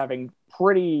Brothers having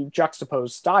pretty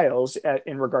juxtaposed styles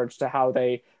in regards to how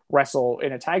they wrestle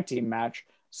in a tag team match,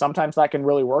 sometimes that can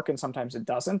really work and sometimes it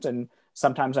doesn't. And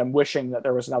sometimes I'm wishing that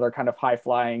there was another kind of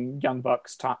high-flying Young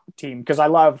Bucks team, because I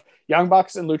love Young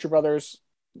Bucks and Lucha Brothers.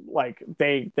 Like,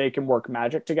 they can work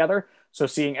magic together. So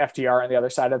seeing FTR on the other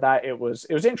side of that, it was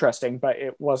interesting, but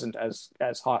it wasn't as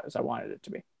hot as I wanted it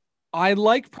to be. I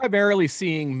like primarily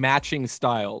seeing matching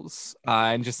styles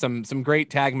and just some great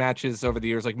tag matches over the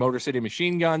years, like Motor City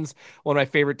Machine Guns, one of my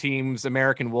favorite teams,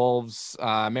 American Wolves,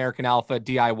 American Alpha,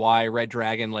 DIY, Red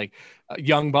Dragon,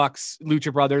 Young Bucks,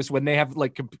 Lucha Brothers, when they have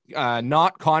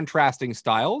not contrasting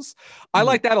styles. I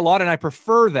like that a lot and I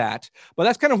prefer that. But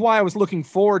that's kind of why I was looking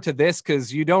forward to this,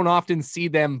 because you don't often see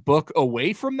them book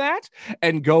away from that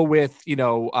and go with,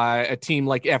 a team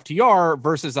like FTR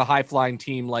versus a high-flying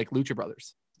team like Lucha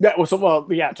Brothers. Yeah,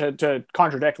 to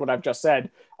contradict what I've just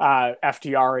said,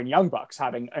 FTR and Young Bucks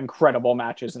having incredible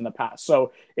matches in the past.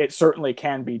 So it certainly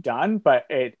can be done, but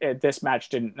this match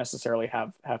didn't necessarily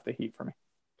have the heat for me.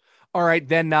 All right,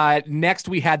 then next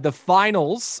we had the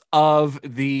finals of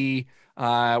the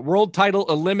World Title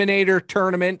Eliminator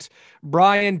Tournament.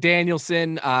 Bryan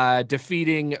Danielson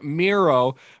defeating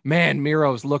Miro. Man,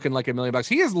 Miro's looking like $1 million.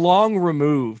 He is long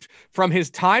removed from his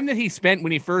time that he spent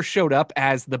when he first showed up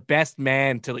as the best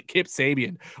man to Kip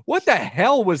Sabian. What the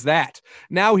hell was that?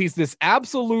 Now he's this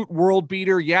absolute world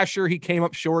beater. Yeah, sure, he came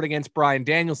up short against Bryan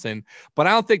Danielson, but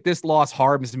I don't think this loss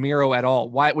harms Miro at all.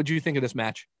 Why would you think of this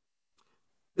match?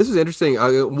 This was interesting.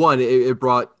 It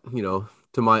brought,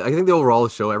 to mind, I think the overall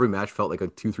show, every match felt like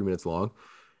 2-3 minutes long.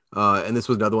 And this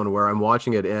was another one where I'm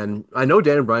watching it and I know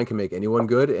Dan and Bryan can make anyone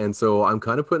good. And so I'm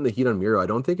kind of putting the heat on Miro. I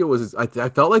don't think it was, I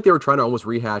felt like they were trying to almost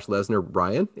rehash Lesnar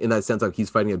Bryan in that sense, like he's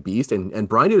fighting a beast, and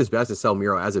Bryan did his best to sell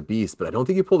Miro as a beast, but I don't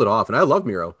think he pulled it off. And I love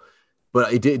Miro,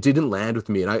 but it didn't land with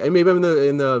me. And maybe I'm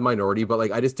in the minority,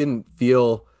 but I just didn't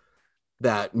feel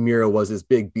that Miro was this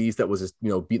big beast that was just,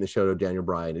 beating the shit out of Daniel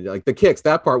Bryan. The kicks,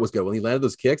 that part was good. When he landed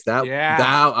those kicks, that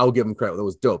I'll give him credit. That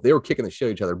was dope. They were kicking the shit out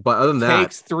of each other. But other than that,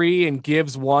 takes 3 and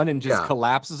gives 1 and just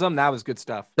collapses them. That was good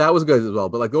stuff. That was good as well.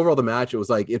 But overall, the match, it was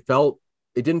it felt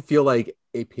it didn't feel like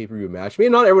a pay-per-view match. I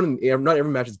mean, not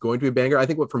every match is going to be a banger. I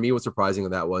think what for me was surprising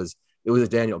with that was it was a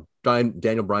Daniel Bryan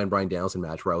Danielson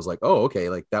match where I was like, oh, okay,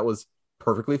 like that was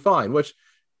perfectly fine, which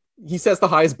he sets the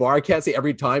highest bar. I can't say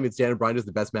every time it's Daniel Bryan is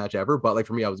the best match ever, but like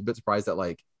for me, I was a bit surprised that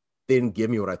like they didn't give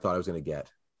me what I thought I was going to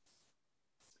get.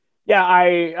 Yeah,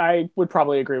 I would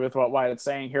probably agree with what Wyatt's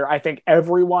saying here. I think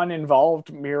everyone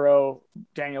involved, Miro,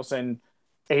 Danielson,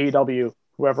 AEW,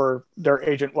 whoever their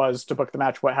agent was to book the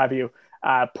match, what have you,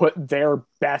 put their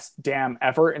best damn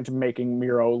effort into making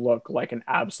Miro look like an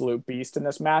absolute beast in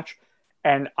this match.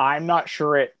 And I'm not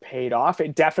sure it paid off.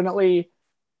 It definitely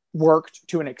worked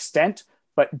to an extent,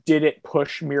 but did it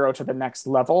push Miro to the next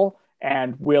level?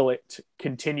 And will it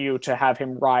continue to have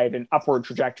him ride an upward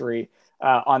trajectory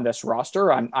on this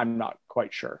roster? I'm not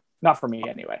quite sure. Not for me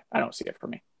anyway. I don't see it for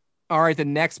me. All right, the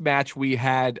next match we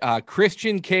had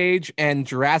Christian Cage and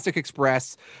Jurassic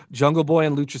Express, Jungle Boy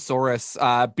and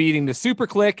Luchasaurus beating the Super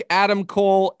Click, Adam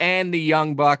Cole, and the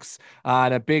Young Bucks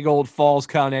in a big old Falls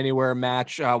Count Anywhere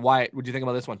match. Wyatt, what do you think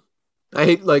about this one? I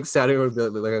hate like Saturday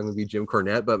like I'm gonna be Jim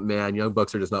Cornette, but man, Young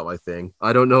Bucks are just not my thing.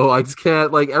 I don't know. I just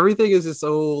can't, like, everything is just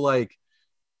so like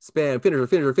spam,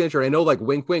 finisher. I know, like,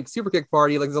 wink, wink, super kick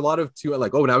party. Like, there's a lot of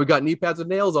like, oh, now we got knee pads with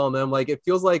nails on them. Like, it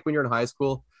feels like when you're in high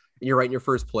school and you're writing your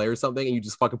first play or something and you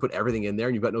just fucking put everything in there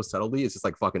and you've got no subtlety. It's just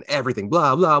like fucking everything,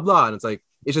 blah, blah, blah. And it's like,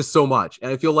 it's just so much.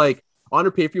 And I feel like on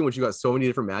a pay-per-view, when you got so many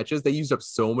different matches, they used up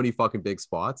so many fucking big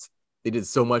spots. They did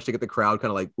so much to get the crowd kind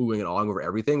of like oohing and awing over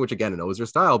everything, which again, I know is their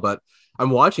style, but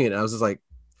I'm watching it and I was just like,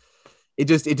 I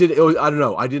don't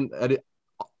know.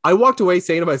 I walked away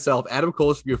saying to myself, Adam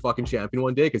Cole should be a fucking champion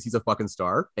one day because he's a fucking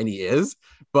star, and he is.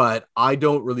 But I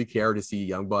don't really care to see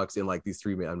Young Bucks in like these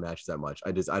 3-man matches that much.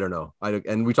 I don't know.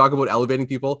 And we talk about elevating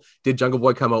people. Did Jungle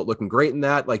Boy come out looking great in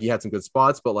that? Like, he had some good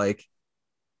spots, but like,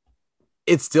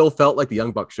 it still felt like the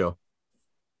Young Bucks show.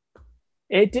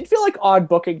 It did feel like odd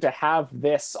booking to have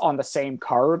this on the same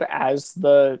card as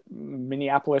the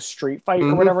Minneapolis street fight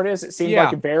or whatever it is. It seemed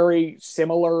like a very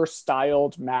similar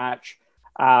styled match.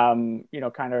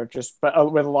 Kind of just,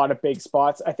 but with a lot of big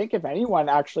spots. I think if anyone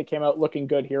actually came out looking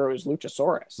good here, it was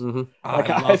Luchasaurus.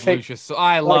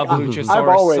 I love Luchasaurus. I've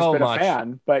always so been much. a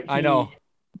fan, but I know.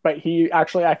 But he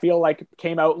actually, I feel like,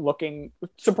 came out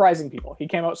surprising people. He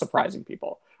came out surprising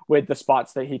people with the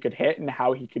spots that he could hit and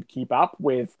how he could keep up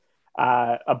with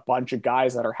a bunch of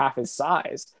guys that are half his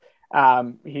size.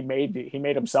 He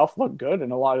made himself look good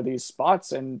in a lot of these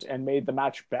spots and made the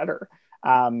match better.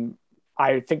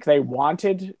 I think they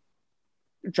wanted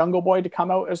Jungle Boy to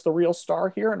come out as the real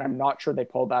star here, and I'm not sure they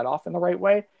pulled that off in the right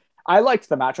way. I liked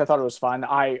the match. I thought it was fun.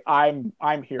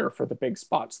 I'm here for the big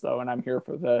spots though, and I'm here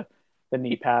for the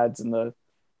knee pads and the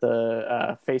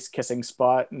face kissing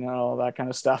spot and all that kind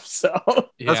of stuff. So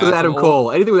that's with Adam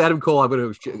Cole. Anything with Adam Cole,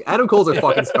 Adam Cole's a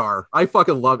fucking star. I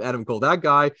fucking love Adam Cole. That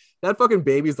guy, that fucking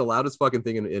baby is the loudest fucking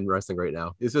thing in wrestling right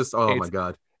now. It's just, my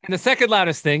God. And the second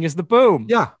loudest thing is the boom.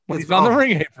 Yeah. When he's on the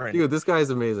ring apron. Dude, this guy is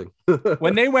amazing.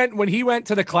 when he went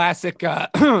to the classic, the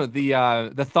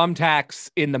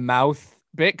thumbtacks in the mouth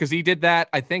bit, because he did that,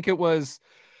 I think it was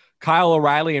Kyle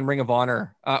O'Reilly in Ring of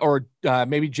Honor, or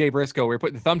maybe Jay Briscoe, where he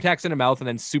put the thumbtacks in the mouth and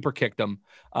then super kicked him.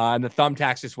 And the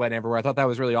thumbtacks just went everywhere. I thought that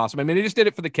was really awesome. I mean, they just did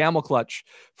it for the camel clutch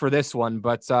for this one,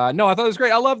 but no, I thought it was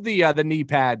great. I love the knee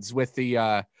pads with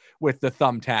the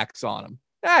thumbtacks on them.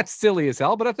 That's silly as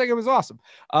hell, but I think it was awesome.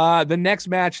 The next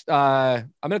match,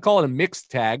 I'm going to call it a mixed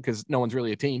tag because no one's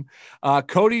really a team.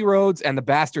 Cody Rhodes and the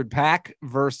Bastard Pack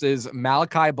versus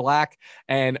Malachi Black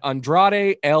and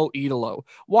Andrade El Idolo.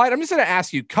 Wyatt, I'm just going to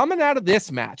ask you, coming out of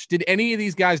this match, did any of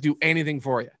these guys do anything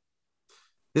for you?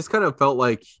 This kind of felt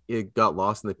like it got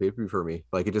lost in the pay-per-view for me.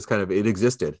 Like, it just kind of, it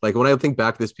existed. Like, when I think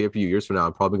back to this pay-per-view years from now,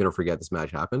 I'm probably going to forget this match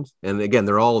happened. And again,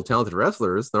 they're all talented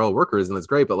wrestlers. They're all workers, and it's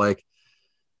great. But like,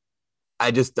 I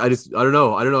don't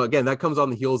know. Again, that comes on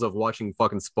the heels of watching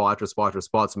fucking spot.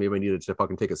 So maybe I needed to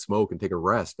fucking take a smoke and take a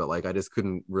rest. But like, I just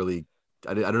couldn't really,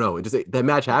 I don't know. That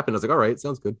match happened. I was like, all right,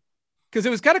 sounds good. Because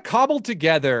it was kind of cobbled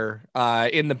together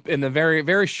in the very,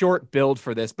 very short build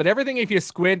for this. But everything, if you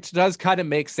squint, does kind of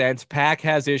make sense. Pac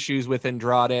has issues with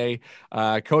Andrade,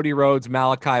 Cody Rhodes,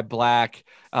 Malachi Black.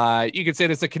 You could say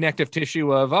it's a connective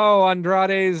tissue of,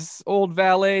 Andrade's old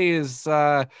valet is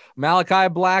Malachi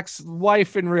Black's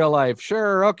wife in real life.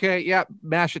 Sure. Okay. Yeah.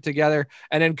 Mash it together.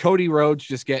 And then Cody Rhodes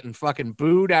just getting fucking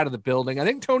booed out of the building. I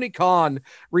think Tony Khan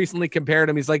recently compared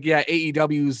him. He's like, yeah,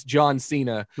 AEW's John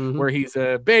Cena, where he's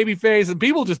a babyface and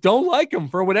people just don't like him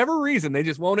for whatever reason. They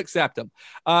just won't accept him.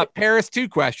 Paris, 2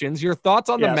 questions. Your thoughts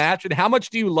on the match, and how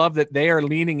much do you love that they are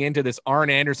leaning into this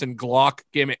Arn Anderson Glock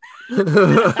gimmick? I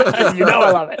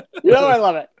love it. I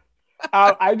love it.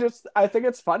 I think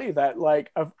it's funny that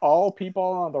like of all people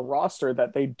on the roster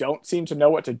that they don't seem to know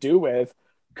what to do with,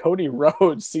 Cody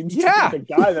Rhodes seems to be the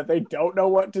guy that they don't know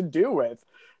what to do with.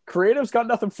 Creative's got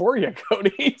nothing for you,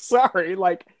 Cody. Sorry,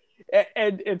 like,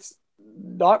 and it's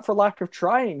not for lack of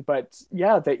trying, but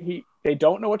yeah, they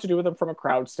don't know what to do with him from a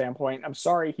crowd standpoint. I'm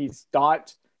sorry, he's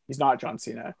not John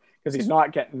Cena, because he's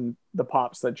not getting the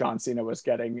pops that John Cena was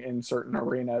getting in certain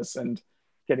arenas and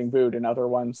getting booed in other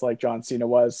ones like John Cena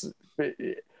was.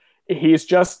 He's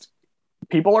just,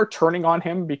 people are turning on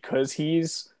him because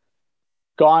he's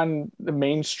gone the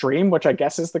mainstream, which I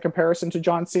guess is the comparison to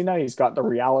John Cena. He's got the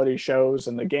reality shows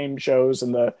and the game shows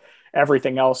and the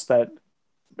everything else that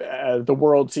the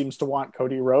world seems to want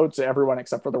Cody Rhodes, everyone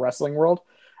except for the wrestling world.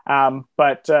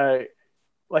 But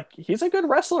like, he's a good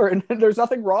wrestler and there's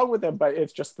nothing wrong with him, but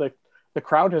it's just the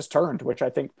crowd has turned, which I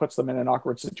think puts them in an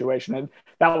awkward situation. And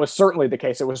that was certainly the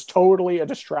case. It was totally a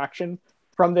distraction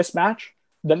from this match,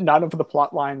 that none of the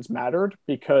plot lines mattered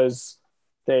because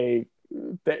they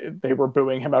were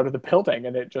booing him out of the building,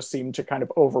 and it just seemed to kind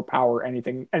of overpower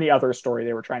any other story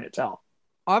they were trying to tell.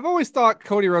 I've always thought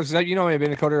Cody Rhodes, you know, I've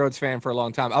been a Cody Rhodes fan for a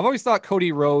long time. I've always thought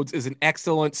Cody Rhodes is an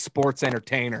excellent sports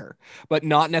entertainer, but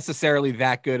not necessarily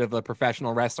that good of a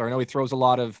professional wrestler. I know he throws a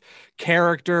lot of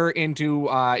character into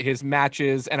his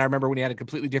matches. And I remember when he had a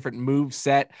completely different move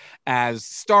set as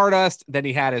Stardust, then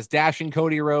he had his dashing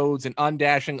Cody Rhodes and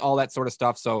undashing, all that sort of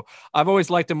stuff. So I've always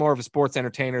liked him more of a sports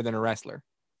entertainer than a wrestler.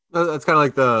 That's kind of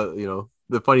like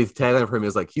the funny tagline for him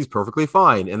is like, he's perfectly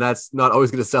fine. And that's not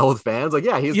always going to sell with fans. Like,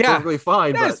 he's perfectly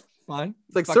fine. Yeah, but fine.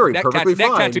 It's like, sorry, perfectly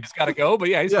fine. Neck tattoo's got to go, but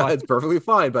he's fine. It's perfectly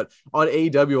fine. But on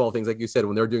AEW, all things, like you said,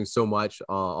 when they're doing so much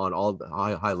on all the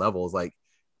high levels, like,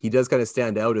 he does kind of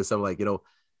stand out as some, like,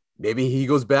 maybe he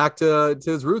goes back to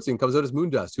his roots and comes out as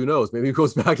Moondust. Who knows? Maybe he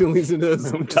goes back and leads into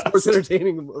sports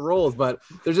entertaining roles. But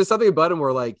there's just something about him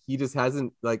where, like, he just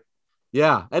hasn't, like,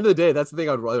 end of the day, that's the thing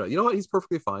I would rather. You know what? He's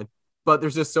perfectly fine. But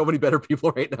there's just so many better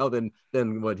people right now than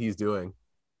what he's doing.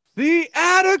 The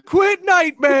adequate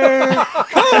nightmare,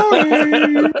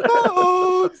 Cody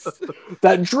Rhodes.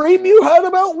 That dream you had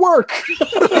about work.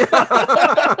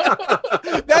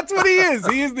 That's what he is.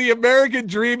 He is the American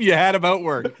dream you had about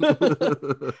work.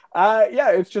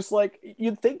 It's just like,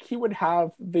 you'd think he would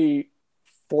have the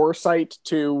foresight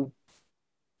to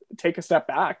take a step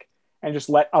back and just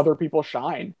let other people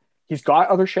shine. He's got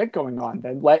other shit going on.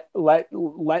 Then let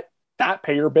that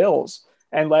pay your bills,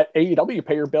 and let AEW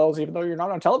pay your bills, even though you're not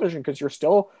on television, because you're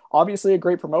still obviously a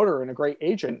great promoter and a great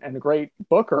agent and a great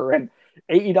booker. And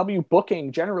AEW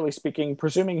booking, generally speaking,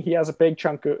 presuming he has a big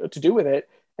chunk to do with it,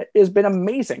 has been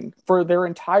amazing for their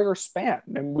entire span.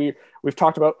 And we've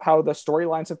talked about how the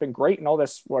storylines have been great and all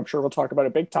this. Well, I'm sure we'll talk about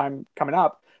it big time coming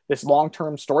up, this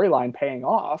long-term storyline paying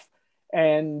off.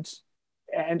 And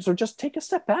so just take a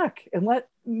step back and let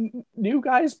new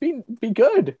guys be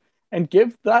good. And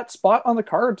give that spot on the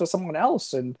card to someone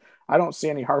else. And I don't see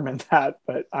any harm in that,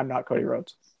 but I'm not Cody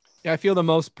Rhodes. Yeah, I feel the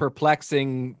most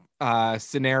perplexing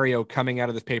scenario coming out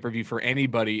of this pay-per-view for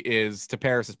anybody is, to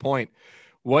Paris's point,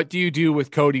 what do you do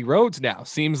with Cody Rhodes now?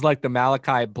 Seems like the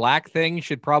Malachi Black thing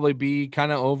should probably be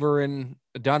kind of over and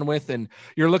done with. And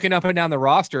you're looking up and down the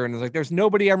roster and it's like, there's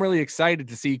nobody I'm really excited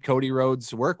to see Cody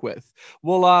Rhodes work with.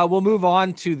 We'll move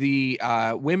on to the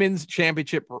women's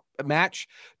championship match.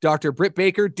 Dr. Britt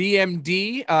Baker,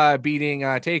 DMD,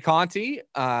 beating Tay Conti.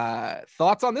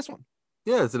 Thoughts on this one?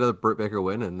 Yeah, it's another Britt Baker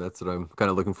win, and that's what I'm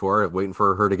kind of looking for, waiting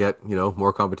for her to get,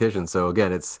 more competition. So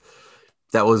again,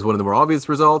 that was one of the more obvious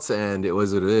results, and it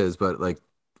was what it is. But like,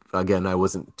 again, I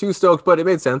wasn't too stoked, but it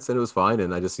made sense and it was fine.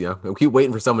 And I just, I'll keep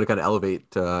waiting for someone to kind of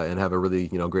elevate and have a really,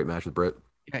 great match with Britt.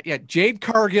 Yeah, Jade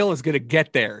Cargill is going to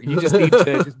get there. You just need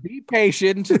to just be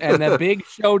patient, and that big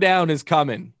showdown is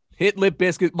coming. Hit Lip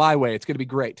Biscuit my way. It's going to be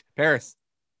great. Paris.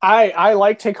 I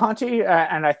like Tay Conti,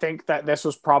 and I think that this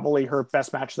was probably her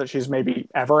best match that she's maybe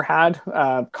ever had.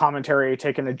 Commentary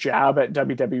taking a jab at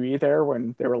WWE there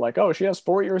when they were like, oh, she has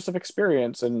 4 years of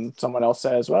experience. And someone else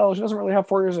says, well, she doesn't really have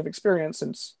 4 years of experience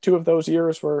since 2 of those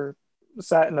years were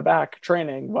sat in the back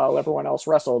training while everyone else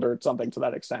wrestled, or something to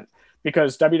that extent.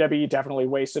 Because WWE definitely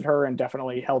wasted her and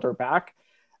definitely held her back.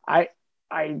 I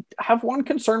have one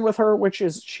concern with her, which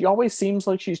is she always seems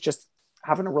like she's just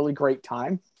having a really great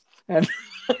time. And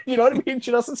you know what I mean?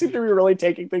 She doesn't seem to be really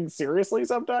taking things seriously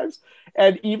sometimes.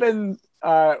 And even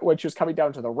when she was coming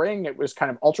down to the ring, it was kind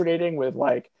of alternating with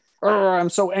like, I'm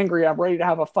so angry, I'm ready to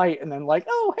have a fight. And then like,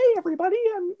 oh, hey, everybody,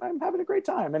 I'm having a great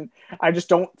time. And I just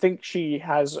don't think she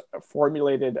has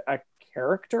formulated a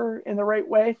character in the right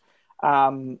way.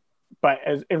 But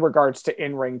in regards to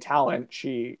in-ring talent,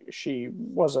 she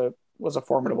was a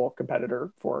formidable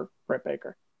competitor for Britt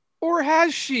Baker. Or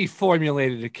has she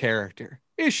formulated a character?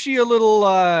 Is she a little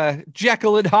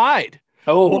Jekyll and Hyde?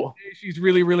 Oh, She's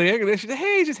really, really angry. She's,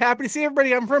 hey, just happy to see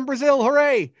everybody. I'm from Brazil.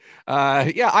 Hooray.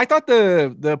 Yeah, I thought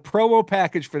the promo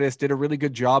package for this did a really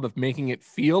good job of making it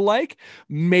feel like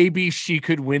maybe she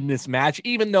could win this match,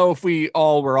 even though if we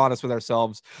all were honest with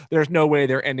ourselves, there's no way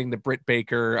they're ending the Britt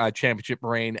Baker championship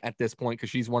reign at this point because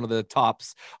she's one of the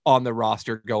tops on the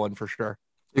roster going for sure.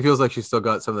 It feels like she's still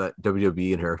got some of that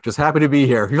WWE in her. Just happy to be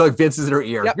here. You're like Vince is in her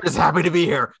ear. Yep. You're just happy to be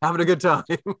here, having a good time.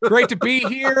 Great to be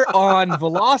here on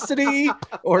Velocity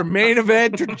or Main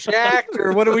Event or Jacked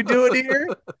or what are we doing here?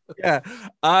 Yeah.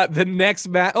 The next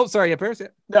match. Oh, sorry. Yeah, Paris. Yeah.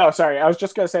 No, sorry. I was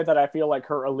just going to say that I feel like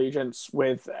her allegiance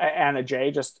with Anna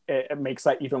Jay just it makes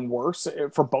that even worse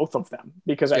for both of them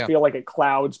because I feel like it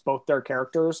clouds both their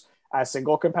characters as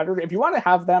single competitors. If you want to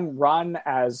have them run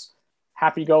as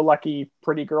happy-go-lucky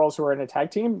pretty girls who are in a tag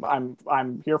team,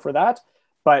 I'm here for that.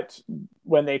 But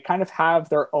when they kind of have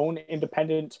their own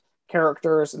independent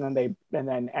characters, and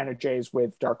then Anna Jay's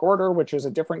with Dark Order, which is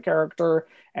a different character,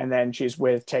 and then she's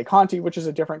with Tay Conti, which is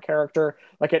a different character.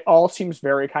 Like it all seems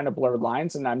very kind of blurred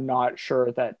lines, and I'm not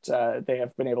sure that they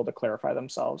have been able to clarify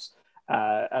themselves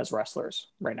as wrestlers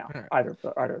right now. Either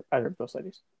of those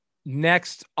ladies.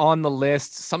 Next on the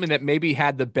list, something that maybe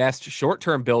had the best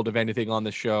short-term build of anything on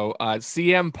the show,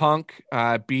 CM Punk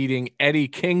beating Eddie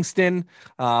Kingston.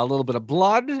 A little bit of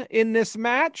blood in this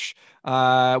match.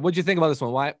 What'd you think about this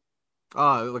one, Wyatt?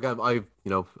 Look, I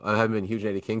haven't been huge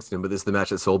Eddie Kingston, but this is the match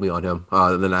that sold me on him.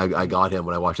 And then I got him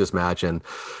when I watched this match, and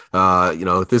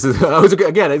this is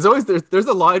again. It's always there's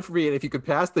a line for me, and if you could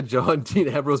pass the John Cena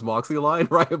Ambrose Moxley line,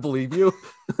 right, I believe you.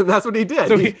 That's what he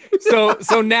did.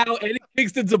 So now Eddie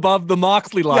Kingston's above the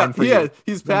Moxley line.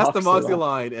 He's past the Moxley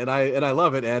line, and I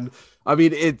love it. And I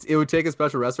mean, it would take a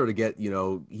special wrestler to get, it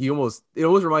almost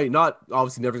reminded me, not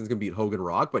obviously never gonna beat Hogan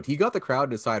Rock, but he got the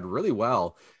crowd to decide really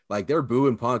well. Like they're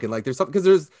booing Punk, and like there's something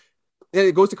because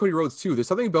it goes to Cody Rhodes too. There's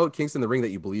something about Kingston in the ring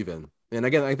that you believe in. And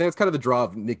again, I think it's kind of the draw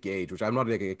of Nick Gage, which I'm not a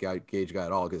Nick Gage guy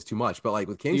at all because it's too much. But like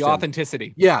with Kingston, the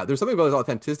authenticity. Yeah, there's something about his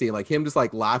authenticity, and like him just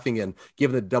like laughing and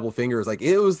giving the double fingers. Like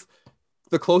it was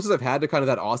the closest I've had to kind of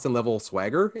that Austin level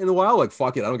swagger in a while. Like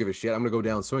fuck it, I don't give a shit. I'm gonna go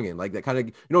down swinging. Like that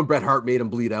kind of Bret Hart made him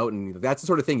bleed out, and that's the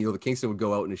sort of thing the Kingston would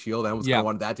go out in a Shield. I almost kind of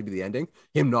wanted that to be the ending.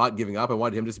 Him not giving up. I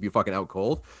wanted him just to be fucking out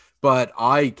cold. But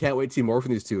I can't wait to see more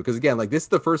from these two because again, like this is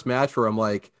the first match where I'm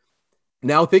like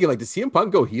now thinking like, does CM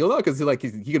Punk go heel now? Because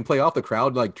he can play off the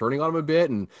crowd like turning on him a bit,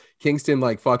 and Kingston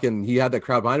like fucking he had that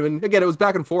crowd behind him. And again, it was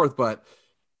back and forth, but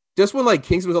just when like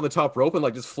Kingston was on the top rope and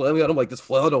like just flailing at him, like just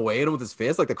flailing away at him with his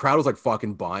fist, like the crowd was like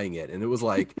fucking buying it, and it was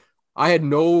like I had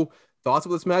no thoughts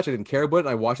of this match. I didn't care about it. And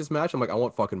I watched this match. I'm like, I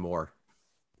want fucking more.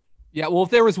 Yeah, well, if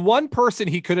there was one person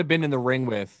he could have been in the ring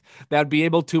with that would be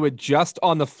able to adjust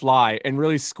on the fly and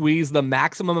really squeeze the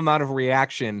maximum amount of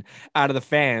reaction out of the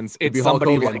fans, it's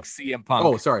somebody like CM Punk.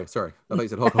 Oh, sorry. I thought you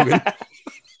said Hulk Hogan.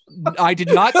 I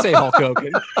did not say Hulk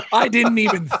Hogan. I didn't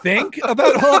even think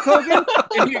about Hulk Hogan.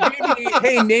 And you gave me,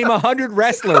 hey, name 100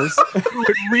 wrestlers who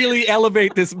would really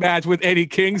elevate this match with Eddie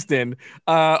Kingston.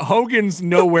 Hogan's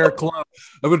nowhere close.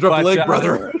 I'm gonna drop a leg,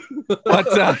 brother.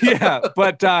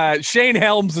 But Shane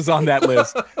Helms is on that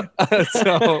list.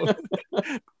 So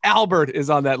Albert is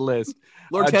on that list.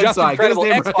 Lord Justin Credible,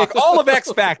 X-Pac, all of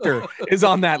X Factor is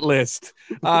on that list.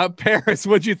 Paris,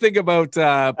 what'd you think about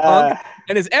Punk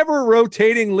and his ever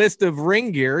rotating list of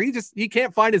ring gear? He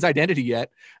can't find his identity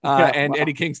yet.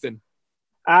 Eddie Kingston.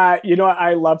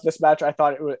 I love this match. I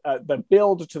thought it was the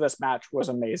build to this match was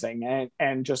amazing,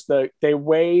 and just the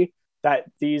way that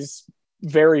these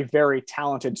very, very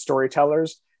talented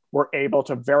storytellers were able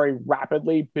to very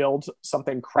rapidly build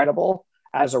something credible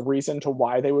as a reason to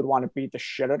why they would want to beat the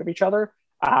shit out of each other.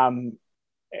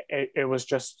 It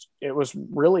was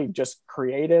really just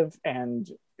creative and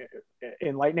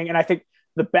enlightening. And I think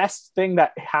the best thing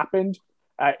that happened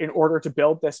in order to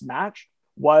build this match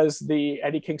was the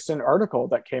Eddie Kingston article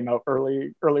that came out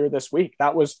earlier this week.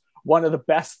 That was one of the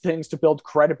best things to build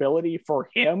credibility for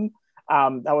him.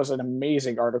 That was an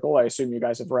amazing article. I assume you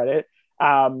guys have read it.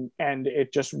 And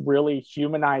it just really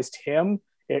humanized him.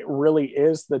 It really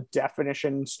is the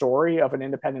definition story of an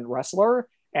independent wrestler.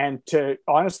 And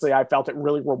honestly, I felt it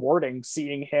really rewarding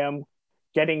seeing him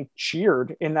getting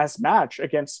cheered in this match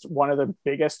against one of the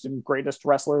biggest and greatest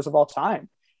wrestlers of all time.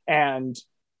 And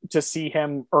to see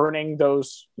him earning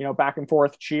those, back and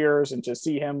forth cheers, and to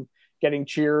see him getting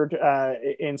cheered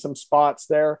in some spots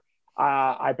there,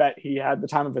 I bet he had the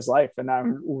time of his life. And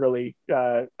I'm really,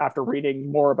 after reading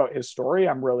more about his story,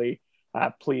 I'm really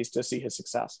pleased to see his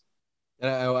success. And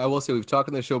I will say we've talked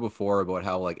on the show before about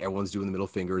how like everyone's doing the middle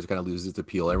fingers, kind of loses its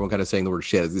appeal. Everyone kind of saying the word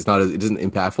shit. It's not, it isn't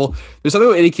impactful. There's something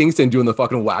about Eddie Kingston doing the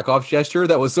fucking whack off gesture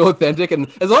that was so authentic. And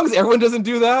as long as everyone doesn't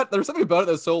do that, there's something about it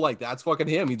that's so like, that's fucking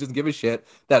him. He doesn't give a shit.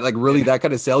 That like really that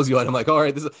kind of sells you. And I'm like, all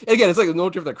right, this is, again, it's like no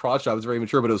different than cross shot. It was very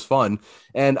mature, but it was fun.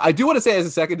 And I do want to say as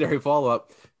a secondary follow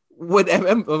up, when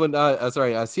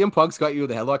CM Punk's got you in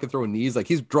the headlock and throwing knees, like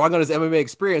he's drawing on his MMA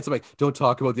experience. I'm like, don't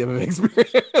talk about the MMA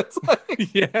experience. Like,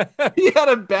 yeah, he had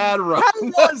a bad run. How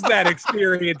was that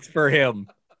experience for him?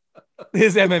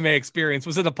 His MMA experience,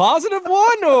 was it a positive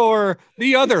one or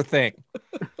the other thing?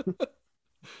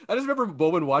 I just remember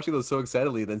Bowman watching those so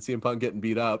excitedly, then CM Punk getting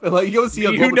beat up, and like you go see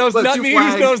him who knows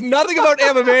nothing about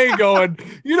MMA. Going,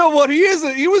 you know what? He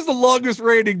was the longest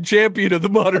reigning champion of the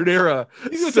modern era.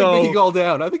 He's gonna take Mickey Gall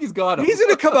down. I think he's got him. He's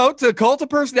gonna come out to Cult of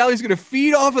Personality. He's gonna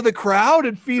feed off of the crowd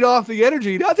and feed off the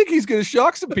energy. I think he's gonna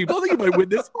shock some people. I think he might win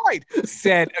this fight.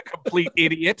 Said a complete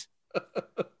idiot.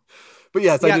 But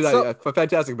yes, I did a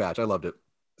fantastic match. I loved it.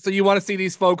 So you want to see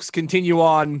these folks continue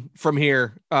on from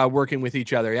here, working with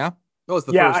each other, yeah?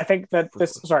 I think that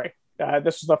this was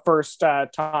the first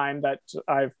time that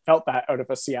I've felt that out of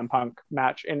a CM Punk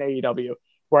match in AEW,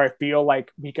 where I feel like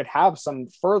we could have some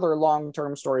further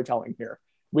long-term storytelling here.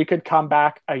 We could come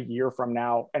back a year from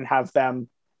now and have them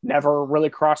never really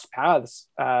cross paths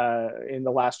in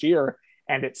the last year,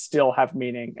 and it still have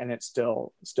meaning and it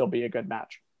still be a good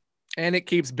match. And it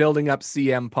keeps building up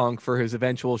CM Punk for his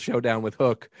eventual showdown with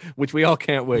Hook, which we all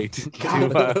can't wait.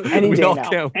 We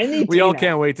all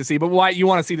can't wait to see. But why you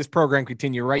want to see this program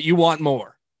continue, right? You want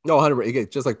more. No, 100%.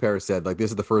 Just like Paris said, like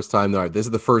this is the first time this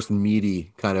is the first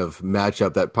meaty kind of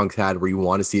matchup that Punk's had where you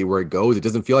want to see where it goes. It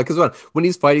doesn't feel like, because when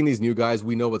he's fighting these new guys,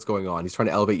 we know what's going on. He's trying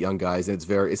to elevate young guys, and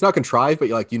it's not contrived, but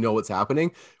you know what's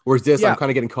happening. Whereas this, I'm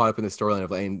kind of getting caught up in the storyline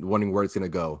of and wondering where it's going to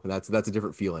go, and that's a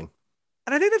different feeling.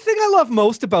 And I think the thing I love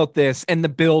most about this and the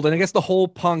build, and I guess the whole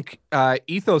Punk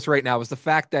ethos right now, is the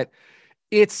fact that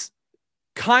it's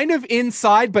kind of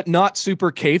inside, but not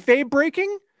super kayfabe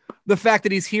breaking. The fact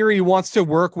that he's here, he wants to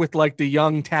work with like the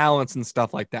young talents and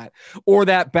stuff like that. Or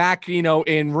that back,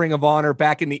 in Ring of Honor,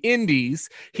 back in the Indies,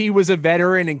 he was a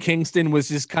veteran and Kingston was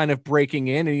just kind of breaking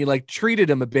in, and he like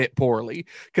treated him a bit poorly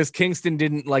because Kingston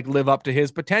didn't like live up to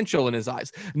his potential in his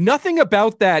eyes. Nothing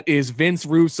about that is Vince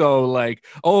Russo like,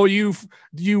 oh, you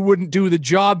wouldn't do the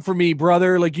job for me,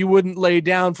 brother. Like you wouldn't lay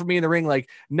down for me in the ring. Like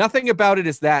nothing about it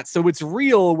is that. So it's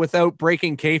real without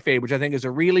breaking kayfabe, which I think is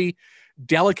a really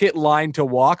delicate line to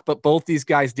walk, but both these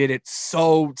guys did it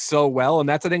so well, and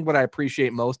that's I think what I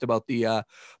appreciate most about the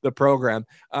program.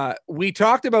 We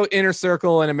talked about Inner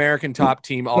Circle and American Top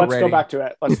Team already. Let's go back to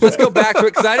it. Let's go back to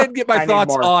it because I didn't get my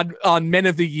thoughts on Men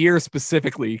of the Year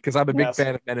specifically because I'm a big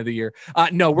fan of Men of the Year.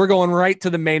 No, we're going right to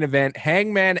the main event.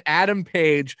 Hangman Adam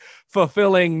Page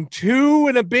fulfilling 2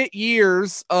 and a bit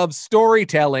years of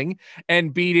storytelling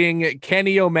and beating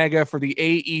Kenny Omega for the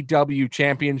AEW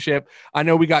championship. I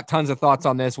know we got tons of thoughts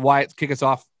on this. Wyatt, kick us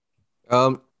off.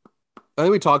 I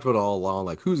think we talked about it all along,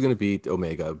 like who's going to beat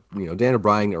Omega. Dan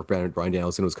O'Brien or Brian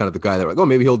Danielson was kind of the guy that like, oh,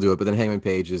 maybe he'll do it. But then Hangman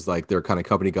Page is like their kind of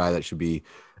company guy that should be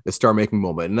the star-making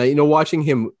moment. And watching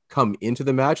him come into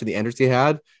the match and the entrance he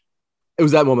had, it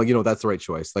was that moment, that's the right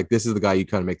choice. Like, this is the guy you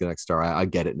kind of make the next star. I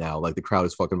get it now. Like, the crowd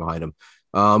is fucking behind him.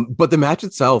 But the match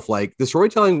itself, like, the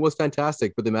storytelling was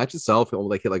fantastic, but the match itself,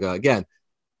 again,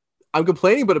 I'm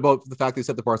complaining, but about the fact they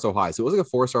set the bar so high. So it was like a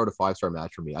 4-star to 5-star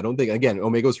match for me. I don't think, again,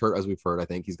 Omega's hurt, as we've heard. I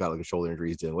think he's got like a shoulder injury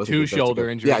he's dealing with. 2 shoulder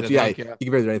injuries. Yeah. He can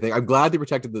barely do anything. I'm glad they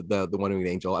protected the one-winged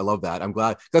angel. I love that. I'm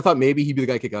glad, because I thought maybe he'd be the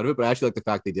guy to kick out of it, but I actually like the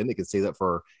fact they didn't. They could say that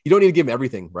for, you don't need to give him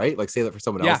everything, right? Like, say that for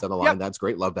someone else down the line. That's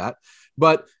great. Love that.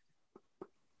 But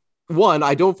one,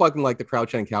 I don't fucking like the crowd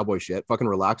chanting cowboy shit. Fucking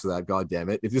relax with that, god damn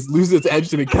it. It just loses its edge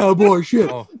to me. Cowboy shit.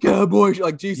 Cowboy shit.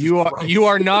 Like, Jesus Christ. You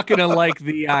are not gonna like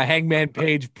the Hangman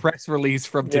Page press release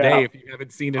from today if you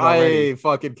haven't seen it already. I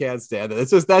fucking can't stand it.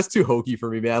 It's just, that's too hokey for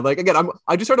me, man. Like, again,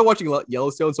 I just started watching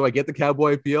Yellowstone, so I get the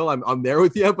cowboy appeal. I'm there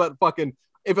with you, but fucking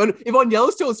if on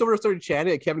Yellowstone someone started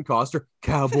chanting at Kevin Costner,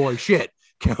 cowboy shit.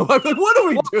 I'm like, what are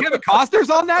we doing? Kevin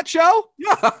Costner's on that show?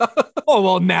 Yeah. Oh,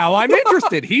 well, now I'm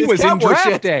interested. He was in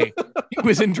draft day. He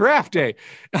was in draft day.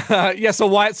 So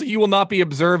Wyatt, so you will not be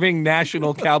observing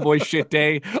National Cowboy Shit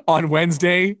Day on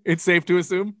Wednesday, it's safe to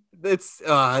assume? It's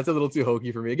a little too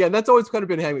hokey for me. Again, that's always kind of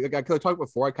been hanging. Like, I talked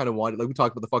before, I kind of wanted, like we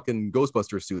talked about the fucking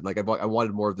Ghostbusters suit. Like, I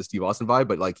wanted more of the Steve Austin vibe,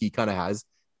 but like he kind of has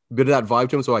a bit of that vibe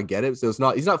to him, so I get it. So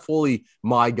he's not fully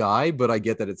my guy, but I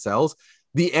get that it sells.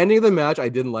 The ending of the match, I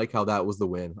didn't like how that was the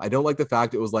win. I don't like the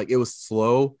fact it was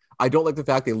slow. I don't like the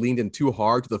fact they leaned in too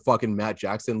hard to the fucking Matt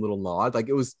Jackson little nod. Like,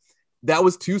 that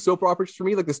was too soap operas for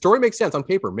me. Like, the story makes sense on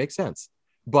paper, makes sense.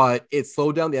 but it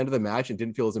slowed down the end of the match and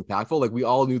didn't feel as impactful. Like we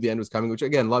all knew the end was coming, which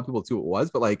again, a lot of people too it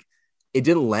was, but like it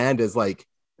didn't land as like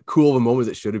cool of a moment as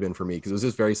it should have been for me because it was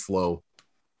just very slow.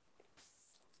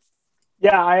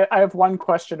 Yeah, I have one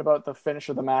question about the finish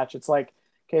of the match. It's like,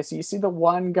 okay, so you see the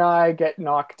one guy get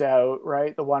knocked out,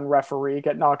 right? The one referee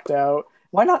get knocked out.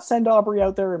 Why not send Aubrey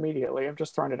out there immediately? I'm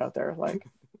just throwing it out there. Like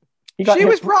she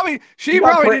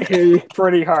probably hit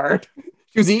pretty hard.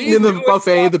 She was eating in the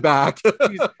buffet in the back.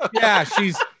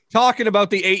 She's talking about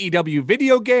the AEW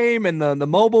video game and the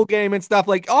mobile game and stuff.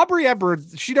 Like Aubrey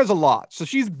Edwards, she does a lot. So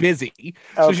she's busy.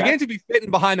 So she can't be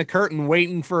sitting behind a curtain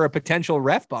waiting for a potential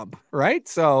ref bump, right?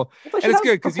 So and it's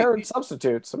good because he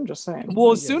substitutes. I'm just saying.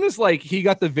 Well, as soon as like he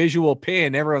got the visual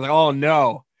pin, everyone's like, oh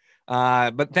no.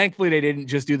 But thankfully they didn't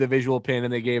just do the visual pin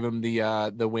and they gave him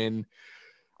the win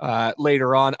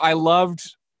later on. I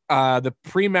loved the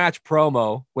pre-match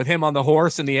promo with him on the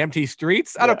horse in the empty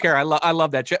streets. I don't care. I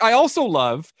love that shit. I also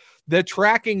love the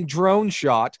tracking drone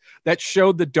shot that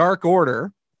showed the Dark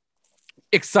Order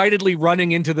excitedly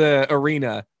running into the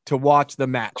arena to watch the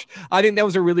match. I think that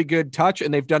was a really good touch,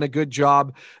 and they've done a good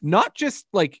job, not just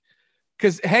like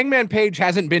because Hangman Page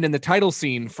hasn't been in the title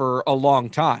scene for a long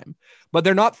time, but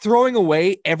they're not throwing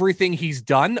away everything he's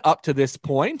done up to this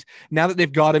point now that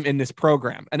they've got him in this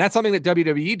program. And that's something that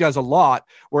WWE does a lot,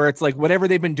 where it's like whatever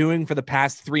they've been doing for the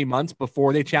past 3 months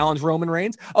before they challenge Roman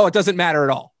Reigns. Oh, it doesn't matter at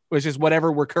all. It's just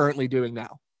whatever we're currently doing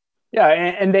now. Yeah,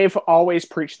 and they've always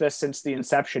preached this since the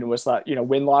inception was that,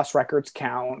 win-loss records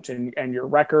count and your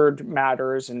record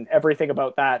matters and everything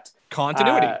about that.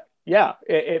 Continuity.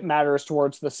 It matters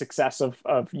towards the success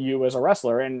of you as a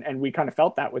wrestler. And we kind of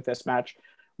felt that with this match,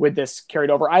 with this carried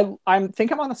over. I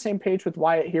think I'm on the same page with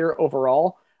Wyatt here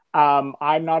overall.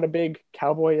 I'm not a big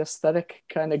cowboy aesthetic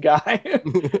kind of guy.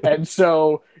 And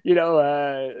so, him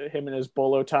and his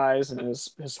bolo ties and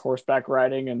his horseback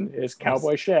riding and his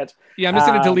cowboy shit. Yeah, I'm just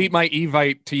going to delete my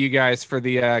Evite to you guys for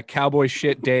the cowboy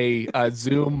shit day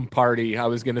Zoom party I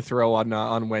was going to throw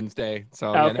on Wednesday.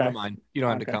 So never mind. You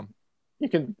don't have to come. You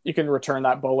can return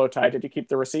that bolo tie. Did you keep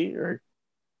the receipt or?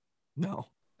 No.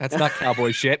 That's not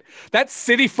cowboy shit. That's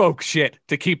city folk shit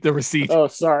to keep the receipt. Oh,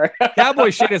 sorry.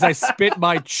 Cowboy shit is I spit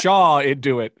my chaw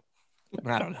into it.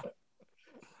 I don't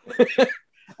know.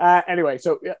 Anyway,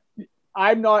 so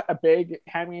I'm not a big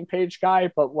Hangman Page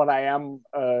guy, but what I am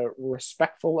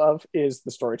respectful of is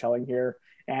the storytelling here.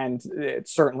 And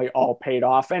it's certainly all paid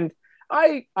off. And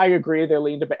I agree they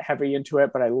leaned a bit heavy into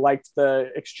it, but I liked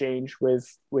the exchange with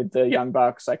the Young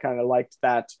Bucks. I kind of liked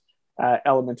that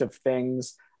element of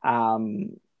things.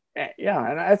 And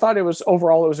I thought it was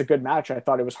a good match. I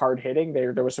thought it was hard hitting.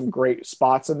 There was some great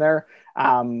spots in there.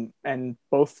 And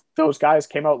both those guys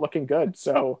came out looking good.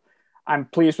 So I'm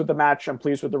pleased with the match. I'm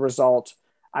pleased with the result.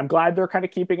 I'm glad they're kind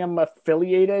of keeping him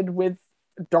affiliated with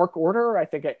Dark Order. I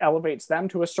think it elevates them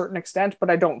to a certain extent, but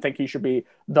I don't think he should be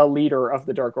the leader of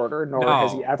the Dark Order, nor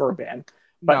has he ever been.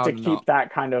 But to keep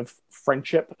that kind of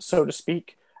friendship, so to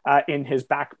speak, in his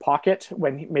back pocket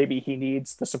when maybe he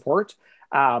needs the support,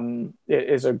 it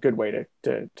is a good way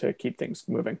to keep things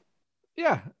moving.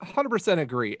 Yeah, 100%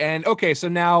 agree. And okay, so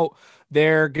now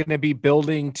they're going to be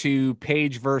building to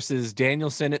Page versus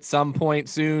Danielson at some point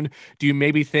soon. Do you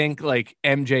maybe think like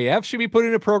MJF should be put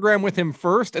in a program with him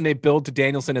first and they build to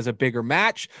Danielson as a bigger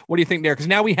match? What do you think there? Because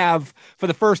now we have, for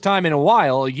the first time in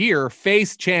a year,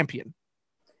 face champion.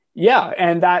 Yeah,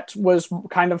 and that was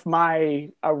kind of my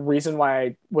reason why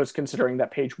I was considering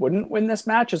that Page wouldn't win this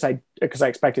match, because I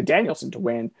expected Danielson to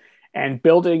win. And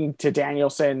building to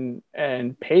Danielson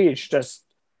and Page,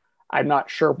 I'm not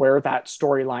sure where that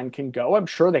storyline can go. I'm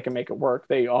sure they can make it work.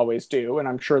 They always do, and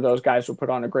I'm sure those guys will put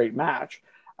on a great match.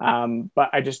 But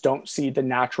I just don't see the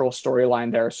natural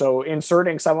storyline there. So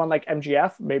inserting someone like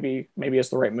MJF maybe is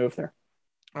the right move there.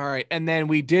 All right, and then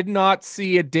we did not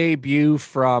see a debut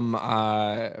from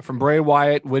Bray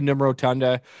Wyatt, Wyndham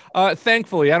Rotunda.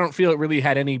 Thankfully, I don't feel it really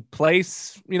had any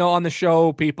place, on the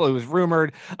show. It was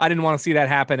rumored. I didn't want to see that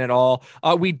happen at all.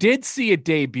 We did see a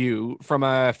debut from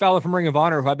a fella from Ring of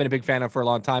Honor who I've been a big fan of for a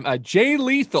long time. Jay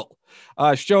Lethal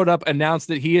showed up, announced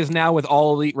that he is now with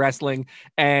All Elite Wrestling,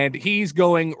 and he's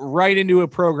going right into a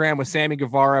program with Sammy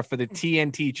Guevara for the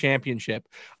TNT Championship.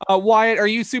 Wyatt, are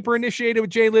you super initiated with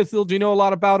Jay Lethal? Do you know a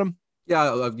lot about him?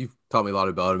 Yeah, you've taught me a lot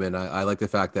about him, and I like the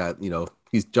fact that,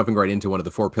 he's jumping right into one of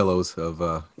the 4 pillars of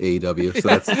AEW.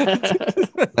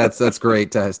 So that's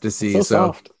great to see. So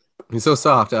soft. He's so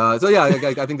soft. So yeah,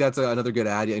 I think that's another good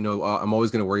ad. I'm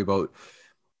always going to worry about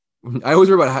I always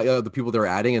worry about how, the people they're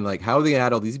adding and like how are they gonna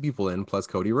add all these people in plus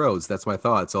Cody Rhodes. That's my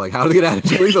thought. So like how are they gonna add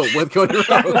Jay Lethal with Cody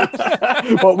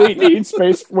Rhodes? But we need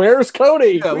space. Where's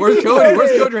Cody? Yeah, where's Cody?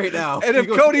 Where's Cody right now? And if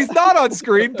Cody's not on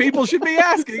screen, people should be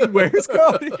asking, where's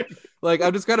Cody? Like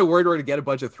I'm just kind of worried we're gonna get a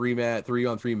bunch of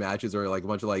 3-on-3 matches or like a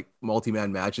bunch of like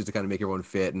multi-man matches to kind of make everyone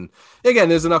fit. And again,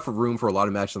 there's enough room for a lot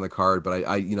of matches on the card, but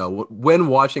I you know, when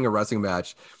watching a wrestling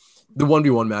match, the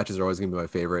 1v1 matches are always going to be my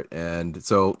favorite. And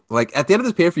so like at the end of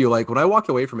this pay-per-view, like when I walked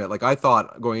away from it, like I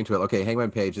thought going into it, okay,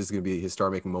 Hangman Page is going to be his star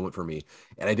making moment for me.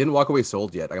 And I didn't walk away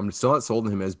sold yet. Like, I'm still not sold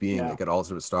on him as being like an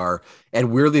ultimate star.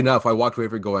 And weirdly enough, I walked away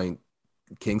from it going,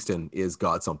 Kingston is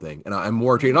got something. And I'm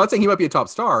more intrigued. I'm not saying he might be a top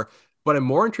star, but I'm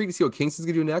more intrigued to see what Kingston's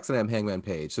going to do next than I am Hangman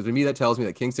Page. So to me, that tells me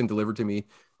that Kingston delivered to me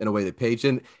in a way that Page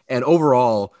didn't. And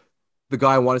overall, the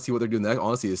guy I want to see what they're doing next,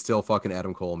 honestly, is still fucking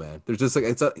Adam Cole, man. There's just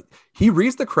like he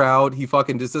reads the crowd. He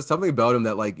fucking just does something about him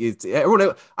that like it's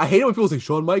everyone. I hate it when people say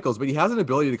Shawn Michaels, but he has an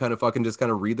ability to kind of fucking just kind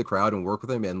of read the crowd and work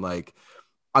with him. And like,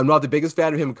 I'm not the biggest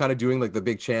fan of him kind of doing like the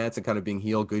big chants and kind of being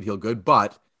heel good,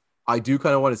 but I do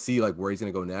kind of want to see like where he's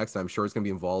going to go next. And I'm sure it's going to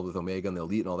be involved with Omega and the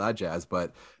Elite and all that jazz.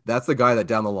 But that's the guy that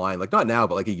down the line, like not now,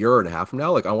 but like a year and a half from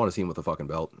now, like I want to see him with the fucking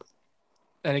belt.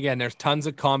 And again, there's tons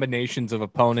of combinations of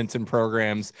opponents and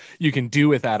programs you can do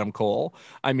with Adam Cole.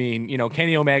 I mean, you know,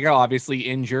 Kenny Omega obviously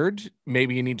injured.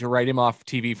 Maybe you need to write him off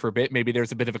TV for a bit. Maybe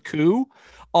there's a bit of a coup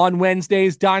on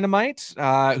Wednesday's Dynamite.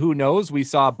 Who knows? We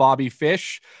saw Bobby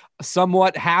Fish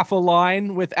somewhat half a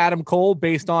line with Adam Cole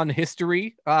based on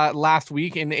history last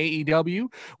week in AEW.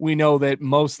 We know that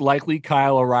most likely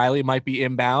Kyle O'Reilly might be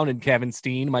inbound and Kevin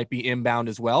Steen might be inbound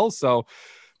as well. So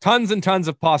tons and tons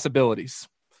of possibilities.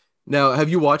 Now, have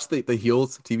you watched the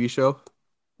Heels TV show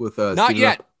with Not Steven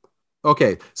yet. Up?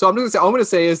 Okay, so all I'm gonna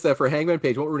say is that for Hangman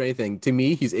Page, won't ruin anything. To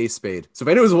me, he's Ace Spade. So if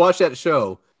anyone's watched that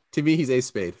show, to me, he's Ace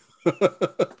Spade.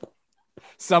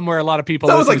 Somewhere a lot of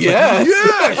people. I was like, yes.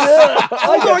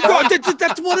 Oh my god,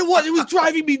 that's what it was. It was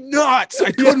driving me nuts.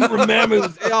 I couldn't remember.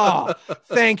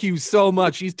 Thank you so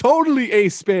much. He's totally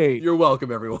Ace Spade. You're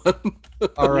welcome, everyone.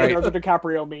 All right. Leonardo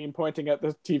DiCaprio meme pointing at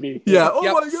the TV. Yeah. Oh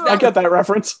my god. I get that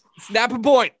reference. Snap a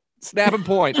point.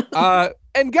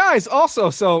 And guys, also,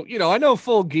 so, you know, I know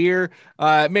Full Gear,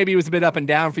 maybe it was a bit up and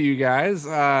down for you guys,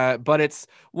 but it's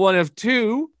one of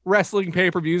 2 wrestling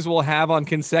pay-per-views we'll have on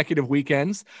consecutive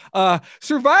weekends.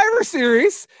 Survivor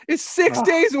Series is 6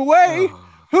 days away.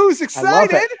 Who's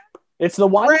excited? It's the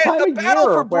one time of battle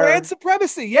year for brand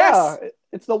supremacy. Yes. Yeah,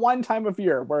 it's the one time of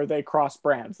year where they cross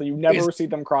brands. So you never see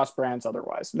them cross brands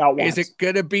otherwise. Not once. Is it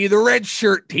going to be the red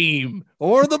shirt team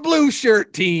or the blue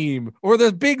shirt team or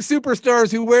the big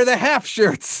superstars who wear the half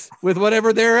shirts with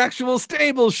whatever their actual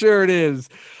stable shirt is?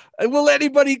 Will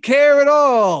anybody care at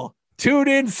all? Tune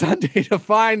in Sunday to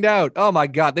find out. Oh my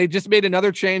God. They just made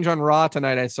another change on Raw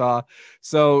tonight, I saw.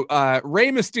 So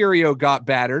Rey Mysterio got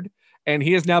battered and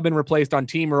he has now been replaced on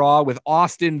Team Raw with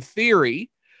Austin Theory.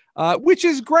 Which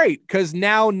is great because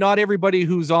now not everybody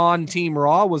who's on Team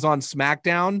Raw was on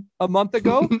SmackDown a month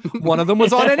ago. One of them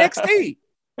was on NXT.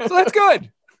 So that's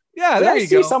good. Yeah, there you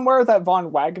go. I see somewhere that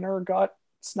Von Wagner got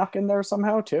snuck in there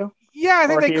somehow too? Yeah, I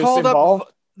think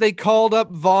they called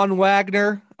up Von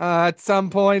Wagner at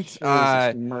some point.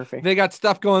 Murphy. They got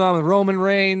stuff going on with Roman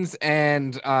Reigns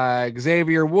and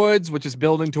Xavier Woods, which is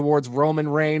building towards Roman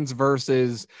Reigns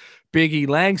versus Big E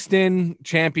Langston,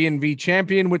 champion v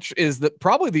champion, which is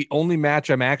probably the only match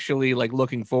I'm actually like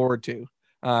looking forward to.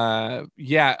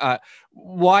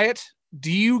 Wyatt, do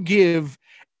you give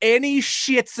any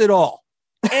shits at all?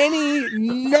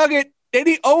 Any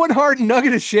any Owen Hart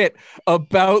nugget of shit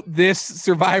about this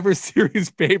Survivor Series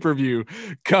pay-per-view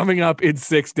coming up in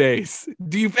 6 days?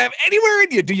 Do you have anywhere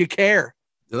in you? Do you care?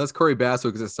 Unless Corey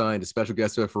Basso gets assigned a special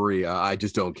guest referee, I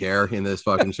just don't care in this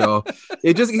fucking show.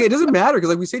 It doesn't matter because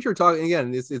like we sit here talking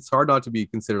again, it's hard not to be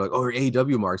considered like, oh,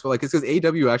 AEW marks, but like it's because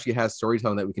AEW actually has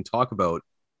storytelling that we can talk about,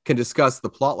 can discuss the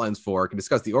plot lines for, can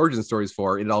discuss the origin stories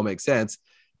for. It all makes sense.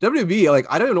 WWE, like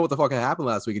I don't even know what the fuck happened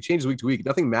last week. It changes week to week.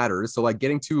 Nothing matters. So like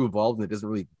getting too involved in it doesn't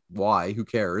really. Why? Who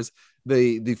cares?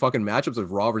 The fucking matchups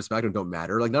of Raw versus SmackDown don't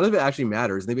matter. Like none of it actually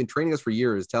matters. And they've been training us for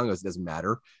years, telling us it doesn't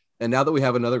matter. And now that we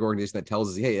have another organization that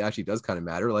tells us, hey, it actually does kind of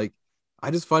matter. Like,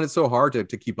 I just find it so hard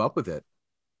to keep up with it.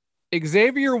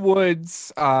 Xavier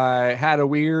Woods had a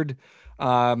weird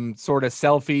sort of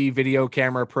selfie video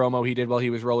camera promo he did while he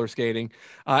was roller skating.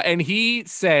 And he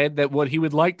said that what he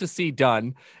would like to see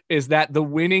done is that the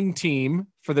winning team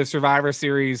for the Survivor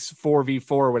Series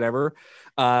 4v4 or whatever,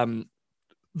 the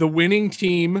winning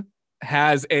team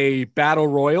has a battle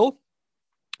royal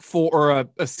for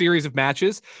a series of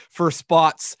matches for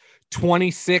spots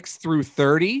 26 through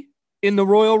 30 in the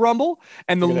Royal Rumble,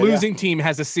 and the Good losing team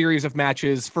has a series of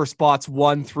matches for spots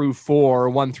 1 through 4,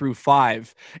 1 through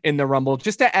 5 in the Rumble,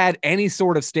 just to add any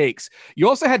sort of stakes. You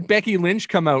also had Becky Lynch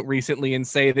come out recently and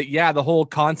say that, yeah, the whole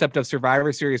concept of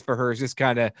Survivor Series for her is just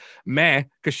kind of meh,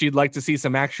 because she'd like to see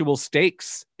some actual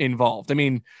stakes involved. I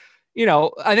mean, you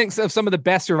know, I think some of the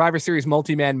best Survivor Series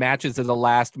multi-man matches of the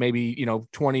last maybe,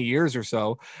 20 years or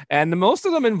so. And most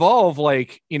of them involve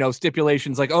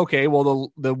stipulations like, okay,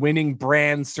 well, the winning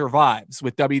brand survives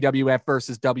with WWF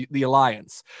versus the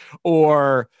Alliance.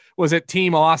 Or was it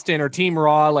Team Austin or Team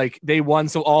Raw? Like they won,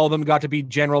 so all of them got to be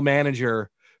general manager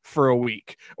for a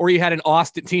week. Or you had an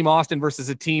Team Austin versus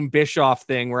a Team Bischoff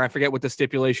thing where I forget what the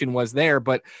stipulation was there,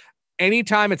 but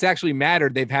anytime it's actually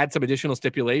mattered, they've had some additional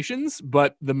stipulations,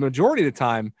 but the majority of the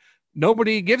time,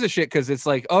 nobody gives a shit because it's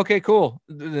like, okay, cool.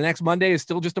 The next Monday is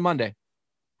still just a Monday.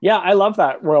 Yeah, I love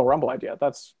that Royal Rumble idea.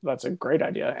 That's a great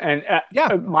idea. And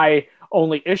my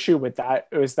only issue with that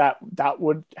is that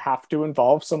would have to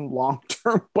involve some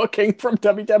long-term booking from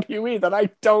WWE that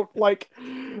I don't like.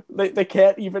 They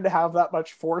can't even have that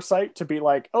much foresight to be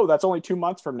like, oh, that's only 2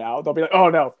 months from now. They'll be like,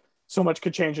 oh no, so much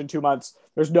could change in 2 months.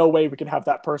 There's no way we can have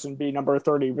that person be number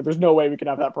 30, but there's no way we can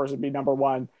have that person be number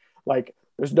 1. Like,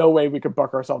 there's no way we could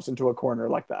book ourselves into a corner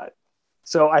like that.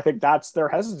 So I think that's their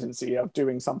hesitancy of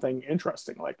doing something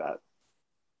interesting like that.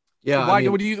 Yeah. Why,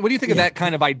 what do you think of that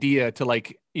kind of idea to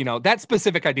that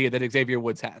specific idea that Xavier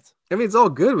Woods has? I mean, it's all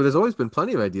good, but there's always been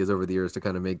plenty of ideas over the years to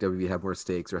kind of make WWE have more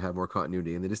stakes or have more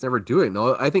continuity, and they just never do it.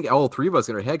 No, I think all three of us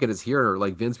in our head can just hear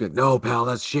like Vince being like, "No, pal,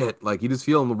 that's shit." Like you just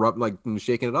feel him like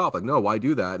shaking it off. Like, no, why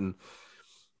do that? And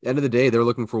end of the day, they're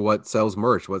looking for what sells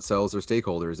merch, what sells their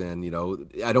stakeholders, and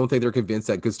I don't think they're convinced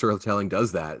that good storytelling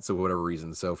does that. So for whatever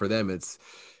reason, so for them, it's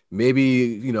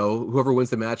maybe whoever wins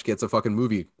the match gets a fucking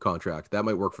movie contract. That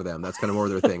might work for them. That's kind of more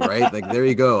their thing, right? Like there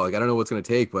you go. Like I don't know what's going to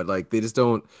take, but like they just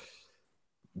don't.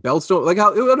 Belts don't like how.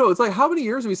 No, it's like how many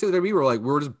years have we said that we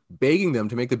were just begging them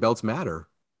to make the belts matter?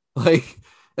 Like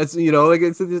that's like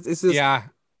it's just yeah.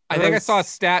 I think I saw a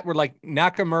stat where like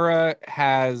Nakamura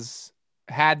has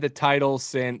had the title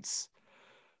since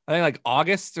I think like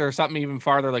August or something even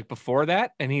farther like before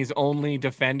that, and he's only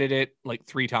defended it like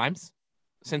 3 times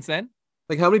since then.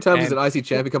 Like how many times does an IC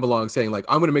champion come along saying like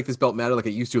I'm going to make this belt matter like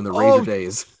it used to in the Razor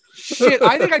days? Shit,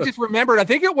 I think I just remembered. I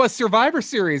think it was Survivor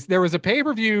Series. There was a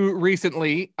pay-per-view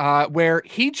recently where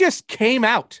he just came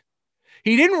out.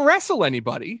 He didn't wrestle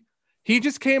anybody. He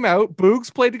just came out.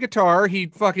 Boogs played the guitar. He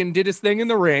fucking did his thing in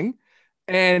the ring,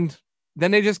 and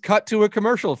then they just cut to a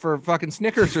commercial for fucking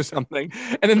Snickers or something.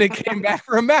 And then they came back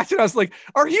for a match. And I was like,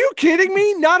 are you kidding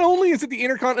me? Not only is it the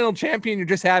Intercontinental Champion, you're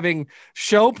just having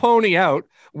show pony out,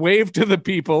 wave to the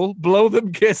people, blow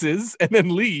them kisses, and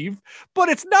then leave. But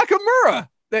it's Nakamura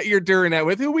that you're doing that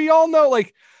with, who we all know.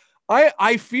 Like,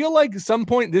 I feel like some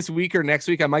point this week or next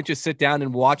week, I might just sit down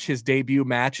and watch his debut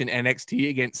match in NXT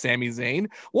against Sami Zayn.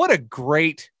 What a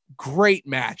great, great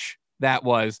match that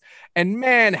was. And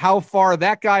man, how far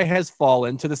that guy has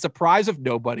fallen, to the surprise of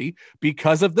nobody,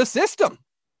 because of the system.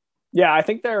 Yeah, I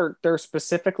think they're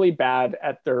specifically bad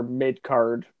at their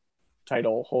mid-card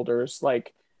title holders,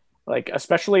 like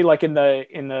especially like in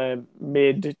the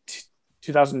mid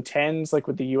 2010s, like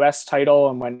with the US title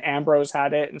and when Ambrose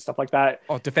had it and stuff like that.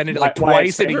 Oh, defended it like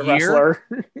twice in a year.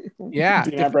 Yeah,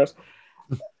 Dean Ambrose.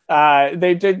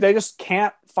 They just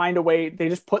can't find a way. They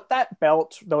just put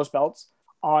those belts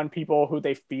on people who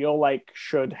they feel like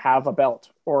should have a belt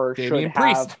or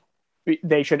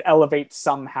they should elevate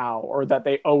somehow, or that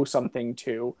they owe something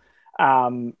to.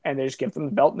 And they just give them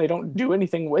the belt and they don't do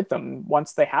anything with them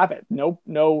once they have it.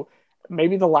 No.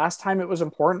 Maybe the last time it was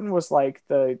important was like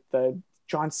the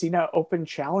John Cena Open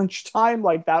Challenge time.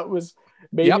 Like that was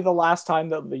maybe the last time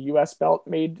that the US belt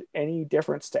made any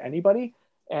difference to anybody.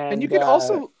 And you could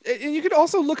also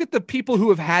look at the people who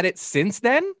have had it since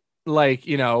then. Like,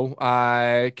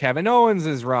 Kevin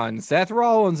Owens' run, Seth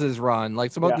Rollins' run,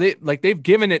 they've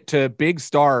given it to big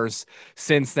stars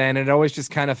since then. And it always just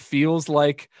kind of feels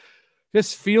like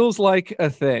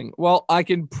a thing. Well, I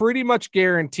can pretty much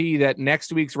guarantee that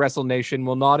next week's WrestleNation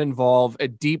will not involve a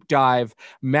deep dive,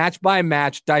 match by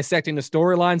match, dissecting the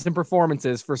storylines and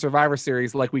performances for Survivor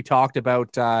Series, like we talked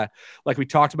about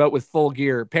with Full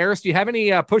Gear. Paris, do you have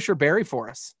any push or bury for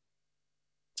us?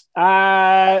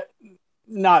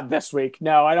 Not this week.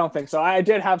 No, I don't think so. I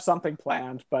did have something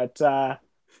planned, but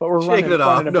we're running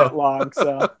a bit long.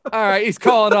 So all right, he's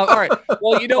calling up. All right.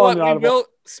 Well, you know what?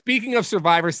 Speaking of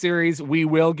Survivor Series, we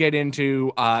will get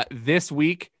into this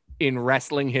week in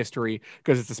wrestling history,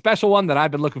 because it's a special one that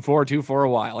I've been looking forward to for a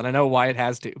while, and I know Wyatt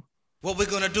has too. What we're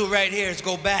gonna do right here is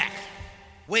go back,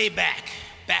 way back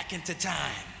into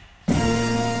time.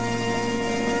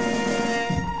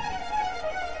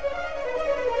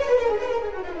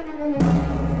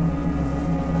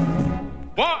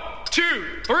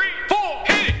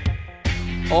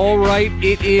 right.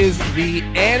 It is the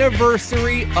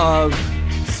anniversary of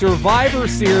Survivor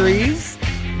Series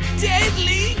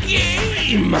Deadly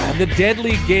Game. The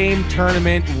Deadly Game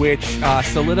tournament, which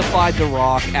solidified The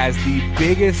Rock as the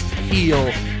biggest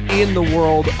heel in the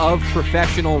world of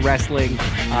professional wrestling.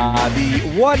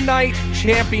 The one-night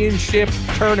championship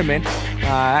tournament.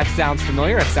 That sounds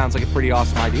familiar. That sounds like a pretty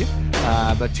awesome idea.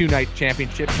 But two-night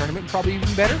championship tournament, probably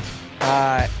even better.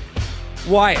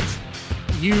 Wyatt,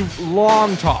 you've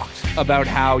long talked about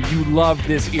how you loved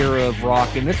this era of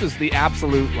Rock, and this was the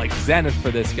absolute zenith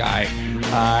for this guy.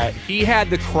 He had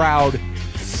the crowd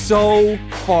so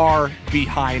far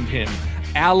behind him,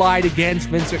 allied against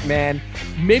Vince McMahon,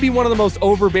 maybe one of the most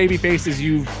over baby faces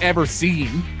you've ever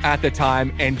seen at the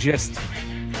time, and just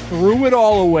threw it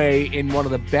all away in one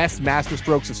of the best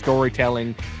masterstrokes of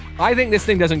storytelling. I think this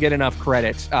thing doesn't get enough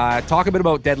credit. Talk a bit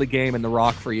about Deadly Game and The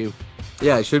Rock for you.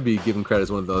 Yeah, it should be given credit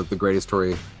as one of the greatest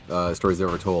stories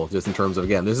ever told, just in terms of,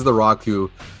 again, this is The Rock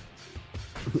who,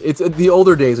 it's the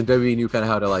older days when WWE knew kind of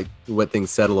how to let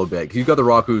things settle a bit. Because you've got The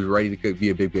Rock who's ready to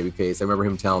be a big baby face. I remember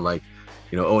him telling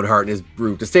Owen Hart and his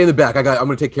group to stay in the back. I'm going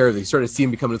to take care of it. He started to see him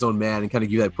becoming his own man and kind of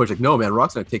give that push. No, man,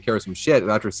 Rock's going to take care of some shit.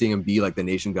 And after seeing him be the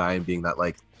nation guy and being that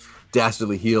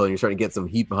dastardly heel, and you're starting to get some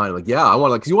heat behind him. Yeah, I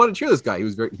want because you want to cheer this guy.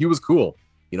 He was cool.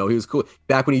 He was cool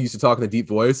back when he used to talk in the deep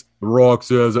voice. The Rock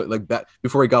says that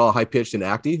before he got all high pitched and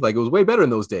acty. It was way better in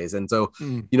those days. And so,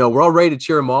 we're all ready to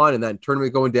cheer him on. And that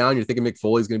tournament going down, you're thinking Mick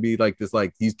Foley's going to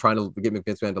be he's trying to get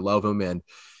McMahon to love him. And,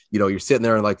 you're sitting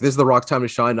there and this is The Rock's time to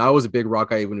shine. And I was a big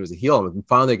Rock guy when he was a heel. And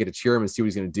finally I get to cheer him and see what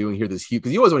he's going to do and hear this heel,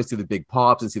 because you always want to see the big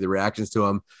pops and see the reactions to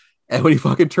him. And when he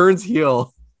fucking turns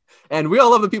heel, and we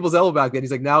all love the people's elbow back then.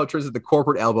 He's now it turns to the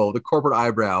corporate elbow, the corporate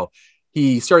eyebrow.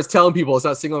 He starts telling people it's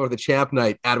not single with the champ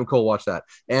night. Adam Cole, watch that.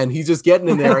 And he's just getting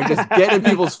in there and just getting in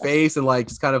people's face and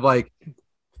just kind of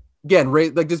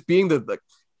again, just being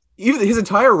even his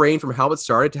entire reign from how it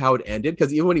started to how it ended.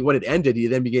 Because even when it ended, he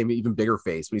then became an even bigger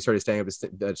face when he started standing up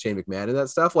to Shane McMahon and that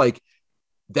stuff.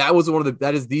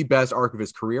 That is the best arc of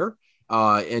his career.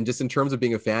 And just in terms of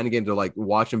being a fan again, to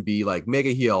watch him be mega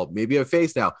heel, maybe a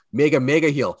face now, mega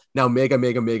heel, now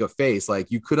mega face.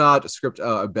 You could not script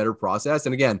a better process.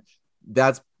 And again,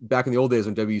 that's back in the old days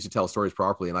when W used to tell stories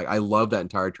properly. And I love that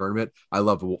entire tournament. I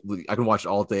can watch it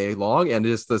all day long. And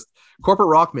just this corporate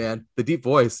Rock, man, the deep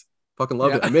voice, fucking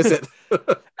love it. I miss it.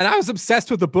 And I was obsessed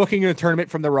with the booking of the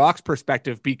tournament from The Rock's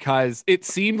perspective, because it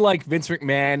seemed like Vince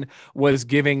McMahon was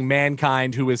giving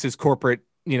Mankind, who was his corporate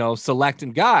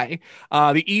selecting guy,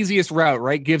 the easiest route,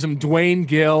 right? Gives him Dwayne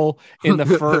Gill in the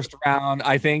first round,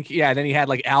 I think. Yeah, then he had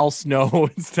Al Snow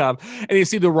and stuff. And you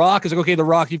see The Rock is okay, The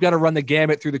Rock, you've got to run the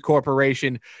gamut through the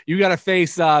corporation. You got to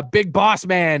face Big Boss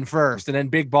Man first, and then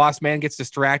Big Boss Man gets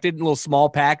distracted in a little small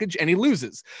package and he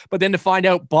loses. But then to find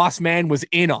out Boss Man was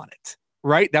in on it.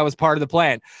 Right? That was part of the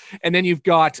plan. And then you've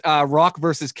got Rock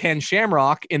versus Ken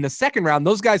Shamrock in the second round.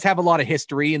 Those guys have a lot of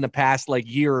history in the past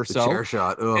year or so. Chair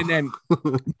shot. Ugh. And then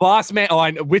Boss Man.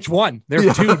 Which one?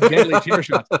 There's two deadly chair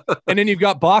shots. And then you've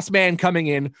got Boss Man coming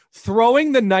in,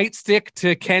 throwing the nightstick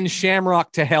to Ken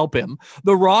Shamrock to help him.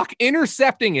 The Rock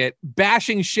intercepting it,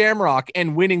 bashing Shamrock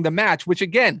and winning the match, which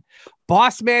again,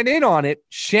 Boss Man in on it,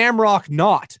 Shamrock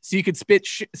not. So you could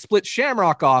split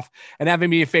Shamrock off and have him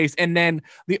be a face. And then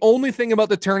the only thing about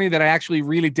the tourney that I actually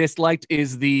really disliked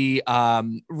is the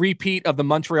repeat of the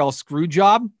Montreal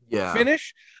Screwjob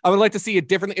finish. I would like to see it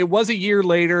differently. It was a year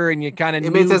later, and you kind of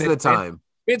knew made sense at the time.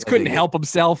 Vince couldn't help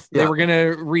himself. Yeah. They were going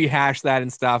to rehash that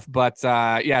and stuff. But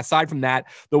aside from that,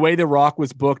 the way The Rock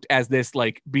was booked as this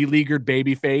beleaguered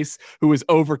babyface who was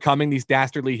overcoming these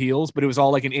dastardly heels, but it was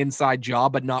all an inside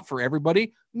job, but not for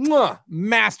everybody.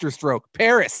 Masterstroke.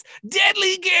 Paris.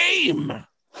 Deadly Game. I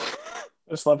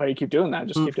just love how you keep doing that.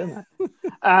 Just keep doing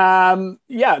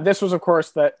that. This was, of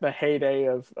course, the heyday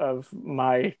of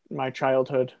my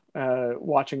childhood,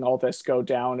 watching all this go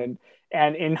down.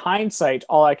 And in hindsight,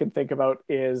 all I can think about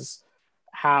is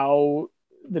how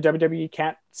the WWE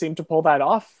can't seem to pull that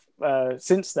off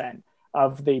since then,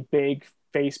 of the big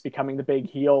face becoming the big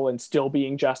heel and still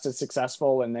being just as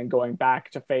successful, and then going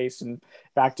back to face and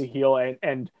back to heel.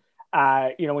 And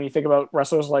when you think about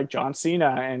wrestlers like John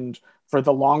Cena, and for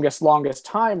the longest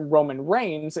time, Roman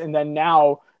Reigns, and then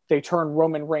now they turn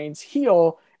Roman Reigns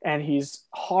heel, and he's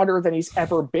hotter than he's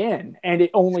ever been. And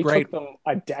it only took them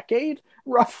a decade,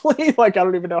 roughly. I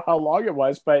don't even know how long it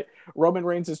was, but Roman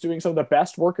Reigns is doing some of the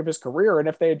best work of his career. And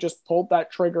if they had just pulled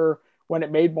that trigger when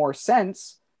it made more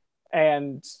sense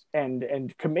and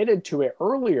committed to it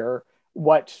earlier,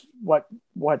 what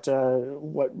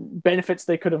benefits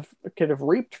they could have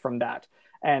reaped from that.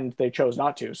 And they chose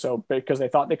not to. So because they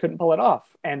thought they couldn't pull it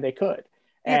off, and they could.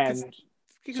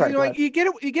 Sorry, you get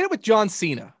it with John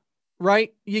Cena,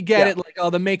 right? You get it,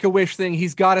 like, the Make-A-Wish thing.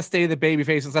 He's got to stay the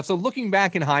babyface and stuff. So looking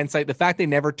back in hindsight, the fact they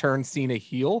never turned Cena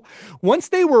heel, once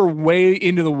they were way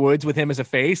into the woods with him as a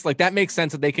face, like, that makes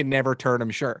sense that they can never turn him,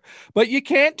 sure. But you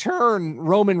can't turn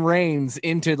Roman Reigns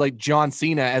into, like, John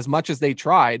Cena as much as they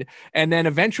tried. And then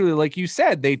eventually, like you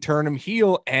said, they turn him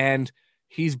heel, and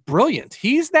he's brilliant.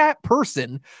 He's that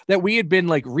person that we had been,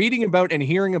 like, reading about and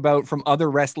hearing about from other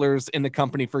wrestlers in the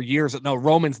company for years. No,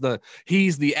 Roman's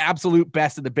he's the absolute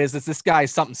best of the business. This guy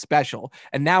is something special.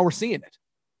 And now we're seeing it.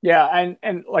 Yeah.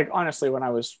 And like, honestly, when I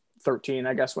was 13,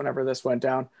 I guess, whenever this went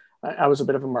down, I was a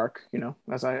bit of a mark,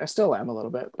 as I still am a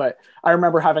little bit. But I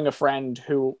remember having a friend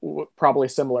who probably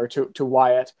similar to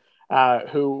Wyatt,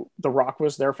 who The Rock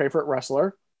was their favorite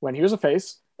wrestler when he was a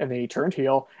face. And then he turned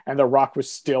heel, and The Rock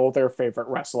was still their favorite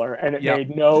wrestler, and it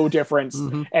made no difference.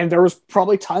 And there was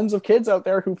probably tons of kids out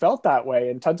there who felt that way,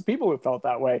 and tons of people who felt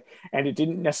that way, and it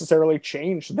didn't necessarily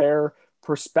change their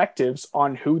perspectives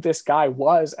on who this guy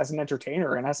was as an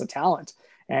entertainer and as a talent.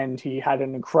 And he had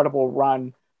an incredible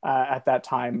run at that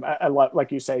time.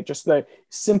 Like you say, just the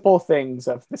simple things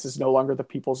of, this is no longer the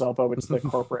people's elbow, it's the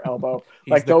corporate elbow.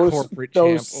 Like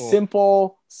those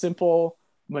simple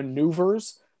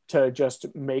maneuvers to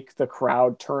just make the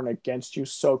crowd turn against you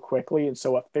so quickly and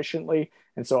so efficiently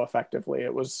and so effectively.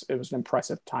 It was an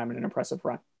impressive time and an impressive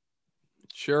run.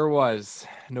 Sure was.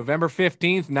 November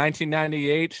 15th,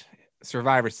 1998,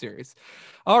 Survivor Series.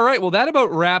 All right, well, that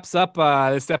about wraps up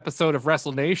this episode of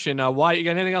Wrestle Nation. Wyatt, you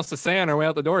got anything else to say on our way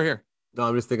out the door here? No,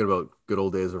 I'm just thinking about good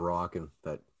old days of Rock and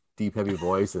that deep, heavy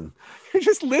voice, and you're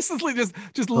just listlessly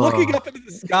just looking up into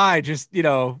the sky, just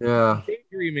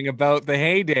daydreaming about the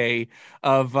heyday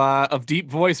of deep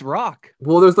voice Rock.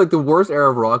 Well, there's like the worst era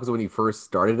of Rock is when he first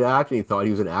started to act and he thought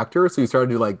he was an actor, so he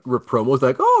started to like rip promos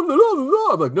like,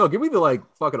 I'm like, no, give me the like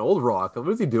fucking old Rock. What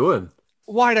is he doing?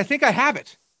 Wyatt, I think I have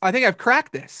it. I think I've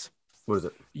cracked this. What is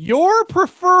it? Your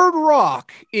preferred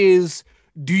Rock is,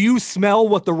 do you smell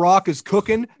what the Rock is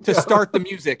cooking to start the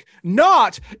music?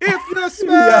 Not if you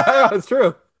smell. Yeah, that's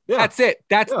true. Yeah, that's it.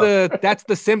 That's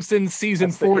the Simpsons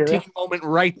season 14 moment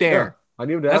right there. Yeah. I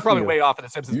knew that's probably way off of the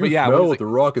Simpsons. You but yeah, smell what the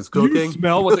Rock is cooking. You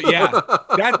smell what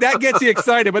that gets you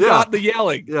excited, but not the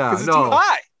yelling. Yeah, it's too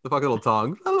high. The fucking little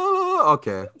tongue.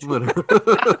 Okay.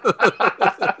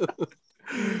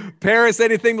 Paris,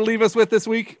 anything to leave us with this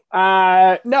week?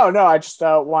 No. I just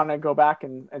want to go back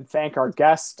and thank our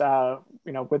guest.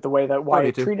 With the way that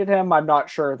Wyatt treated him, I'm not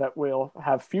sure that we'll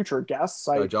have future guests.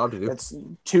 A job to do. It's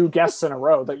 2 guests in a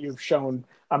row that you've shown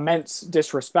immense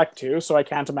disrespect to. So I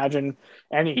can't imagine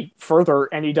any further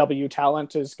NEW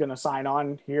talent is going to sign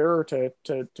on here to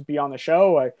be on the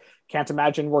show. I can't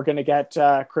imagine we're going to get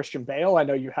Christian Bale. I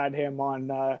know you had him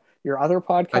on your other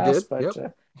podcast,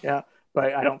 but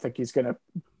I don't think he's going to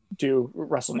do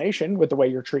Wrestle Nation with the way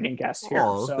you're treating guests here.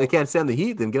 So. They can't stand the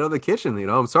heat, then get out of the kitchen.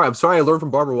 I'm sorry I learned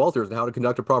from Barbara Walters how to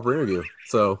conduct a proper interview.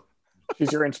 So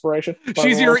she's your inspiration.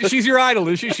 She's your idol,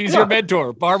 is she? She's your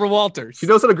mentor, Barbara Walters. She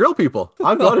knows how to grill people.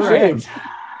 I'm not ashamed.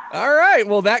 All right.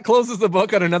 Well, that closes the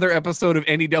book on another episode of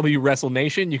NEW Wrestle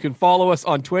Nation. You can follow us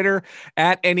on Twitter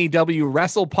at NEW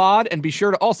WrestlePod, and be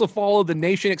sure to also follow the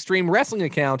Nation Extreme Wrestling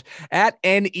account at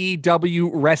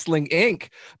NEW Wrestling Inc.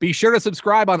 Be sure to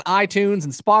subscribe on iTunes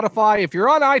and Spotify. If you're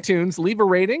on iTunes, leave a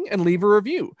rating and leave a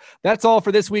review. That's all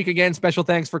for this week. Again, special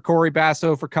thanks for Corey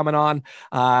Basso for coming on.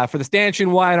 For the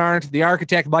stanchion Wyatt Arndt, the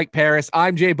architect Mike Paris,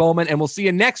 I'm Jay Bowman, and we'll see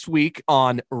you next week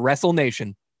on Wrestle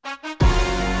Nation.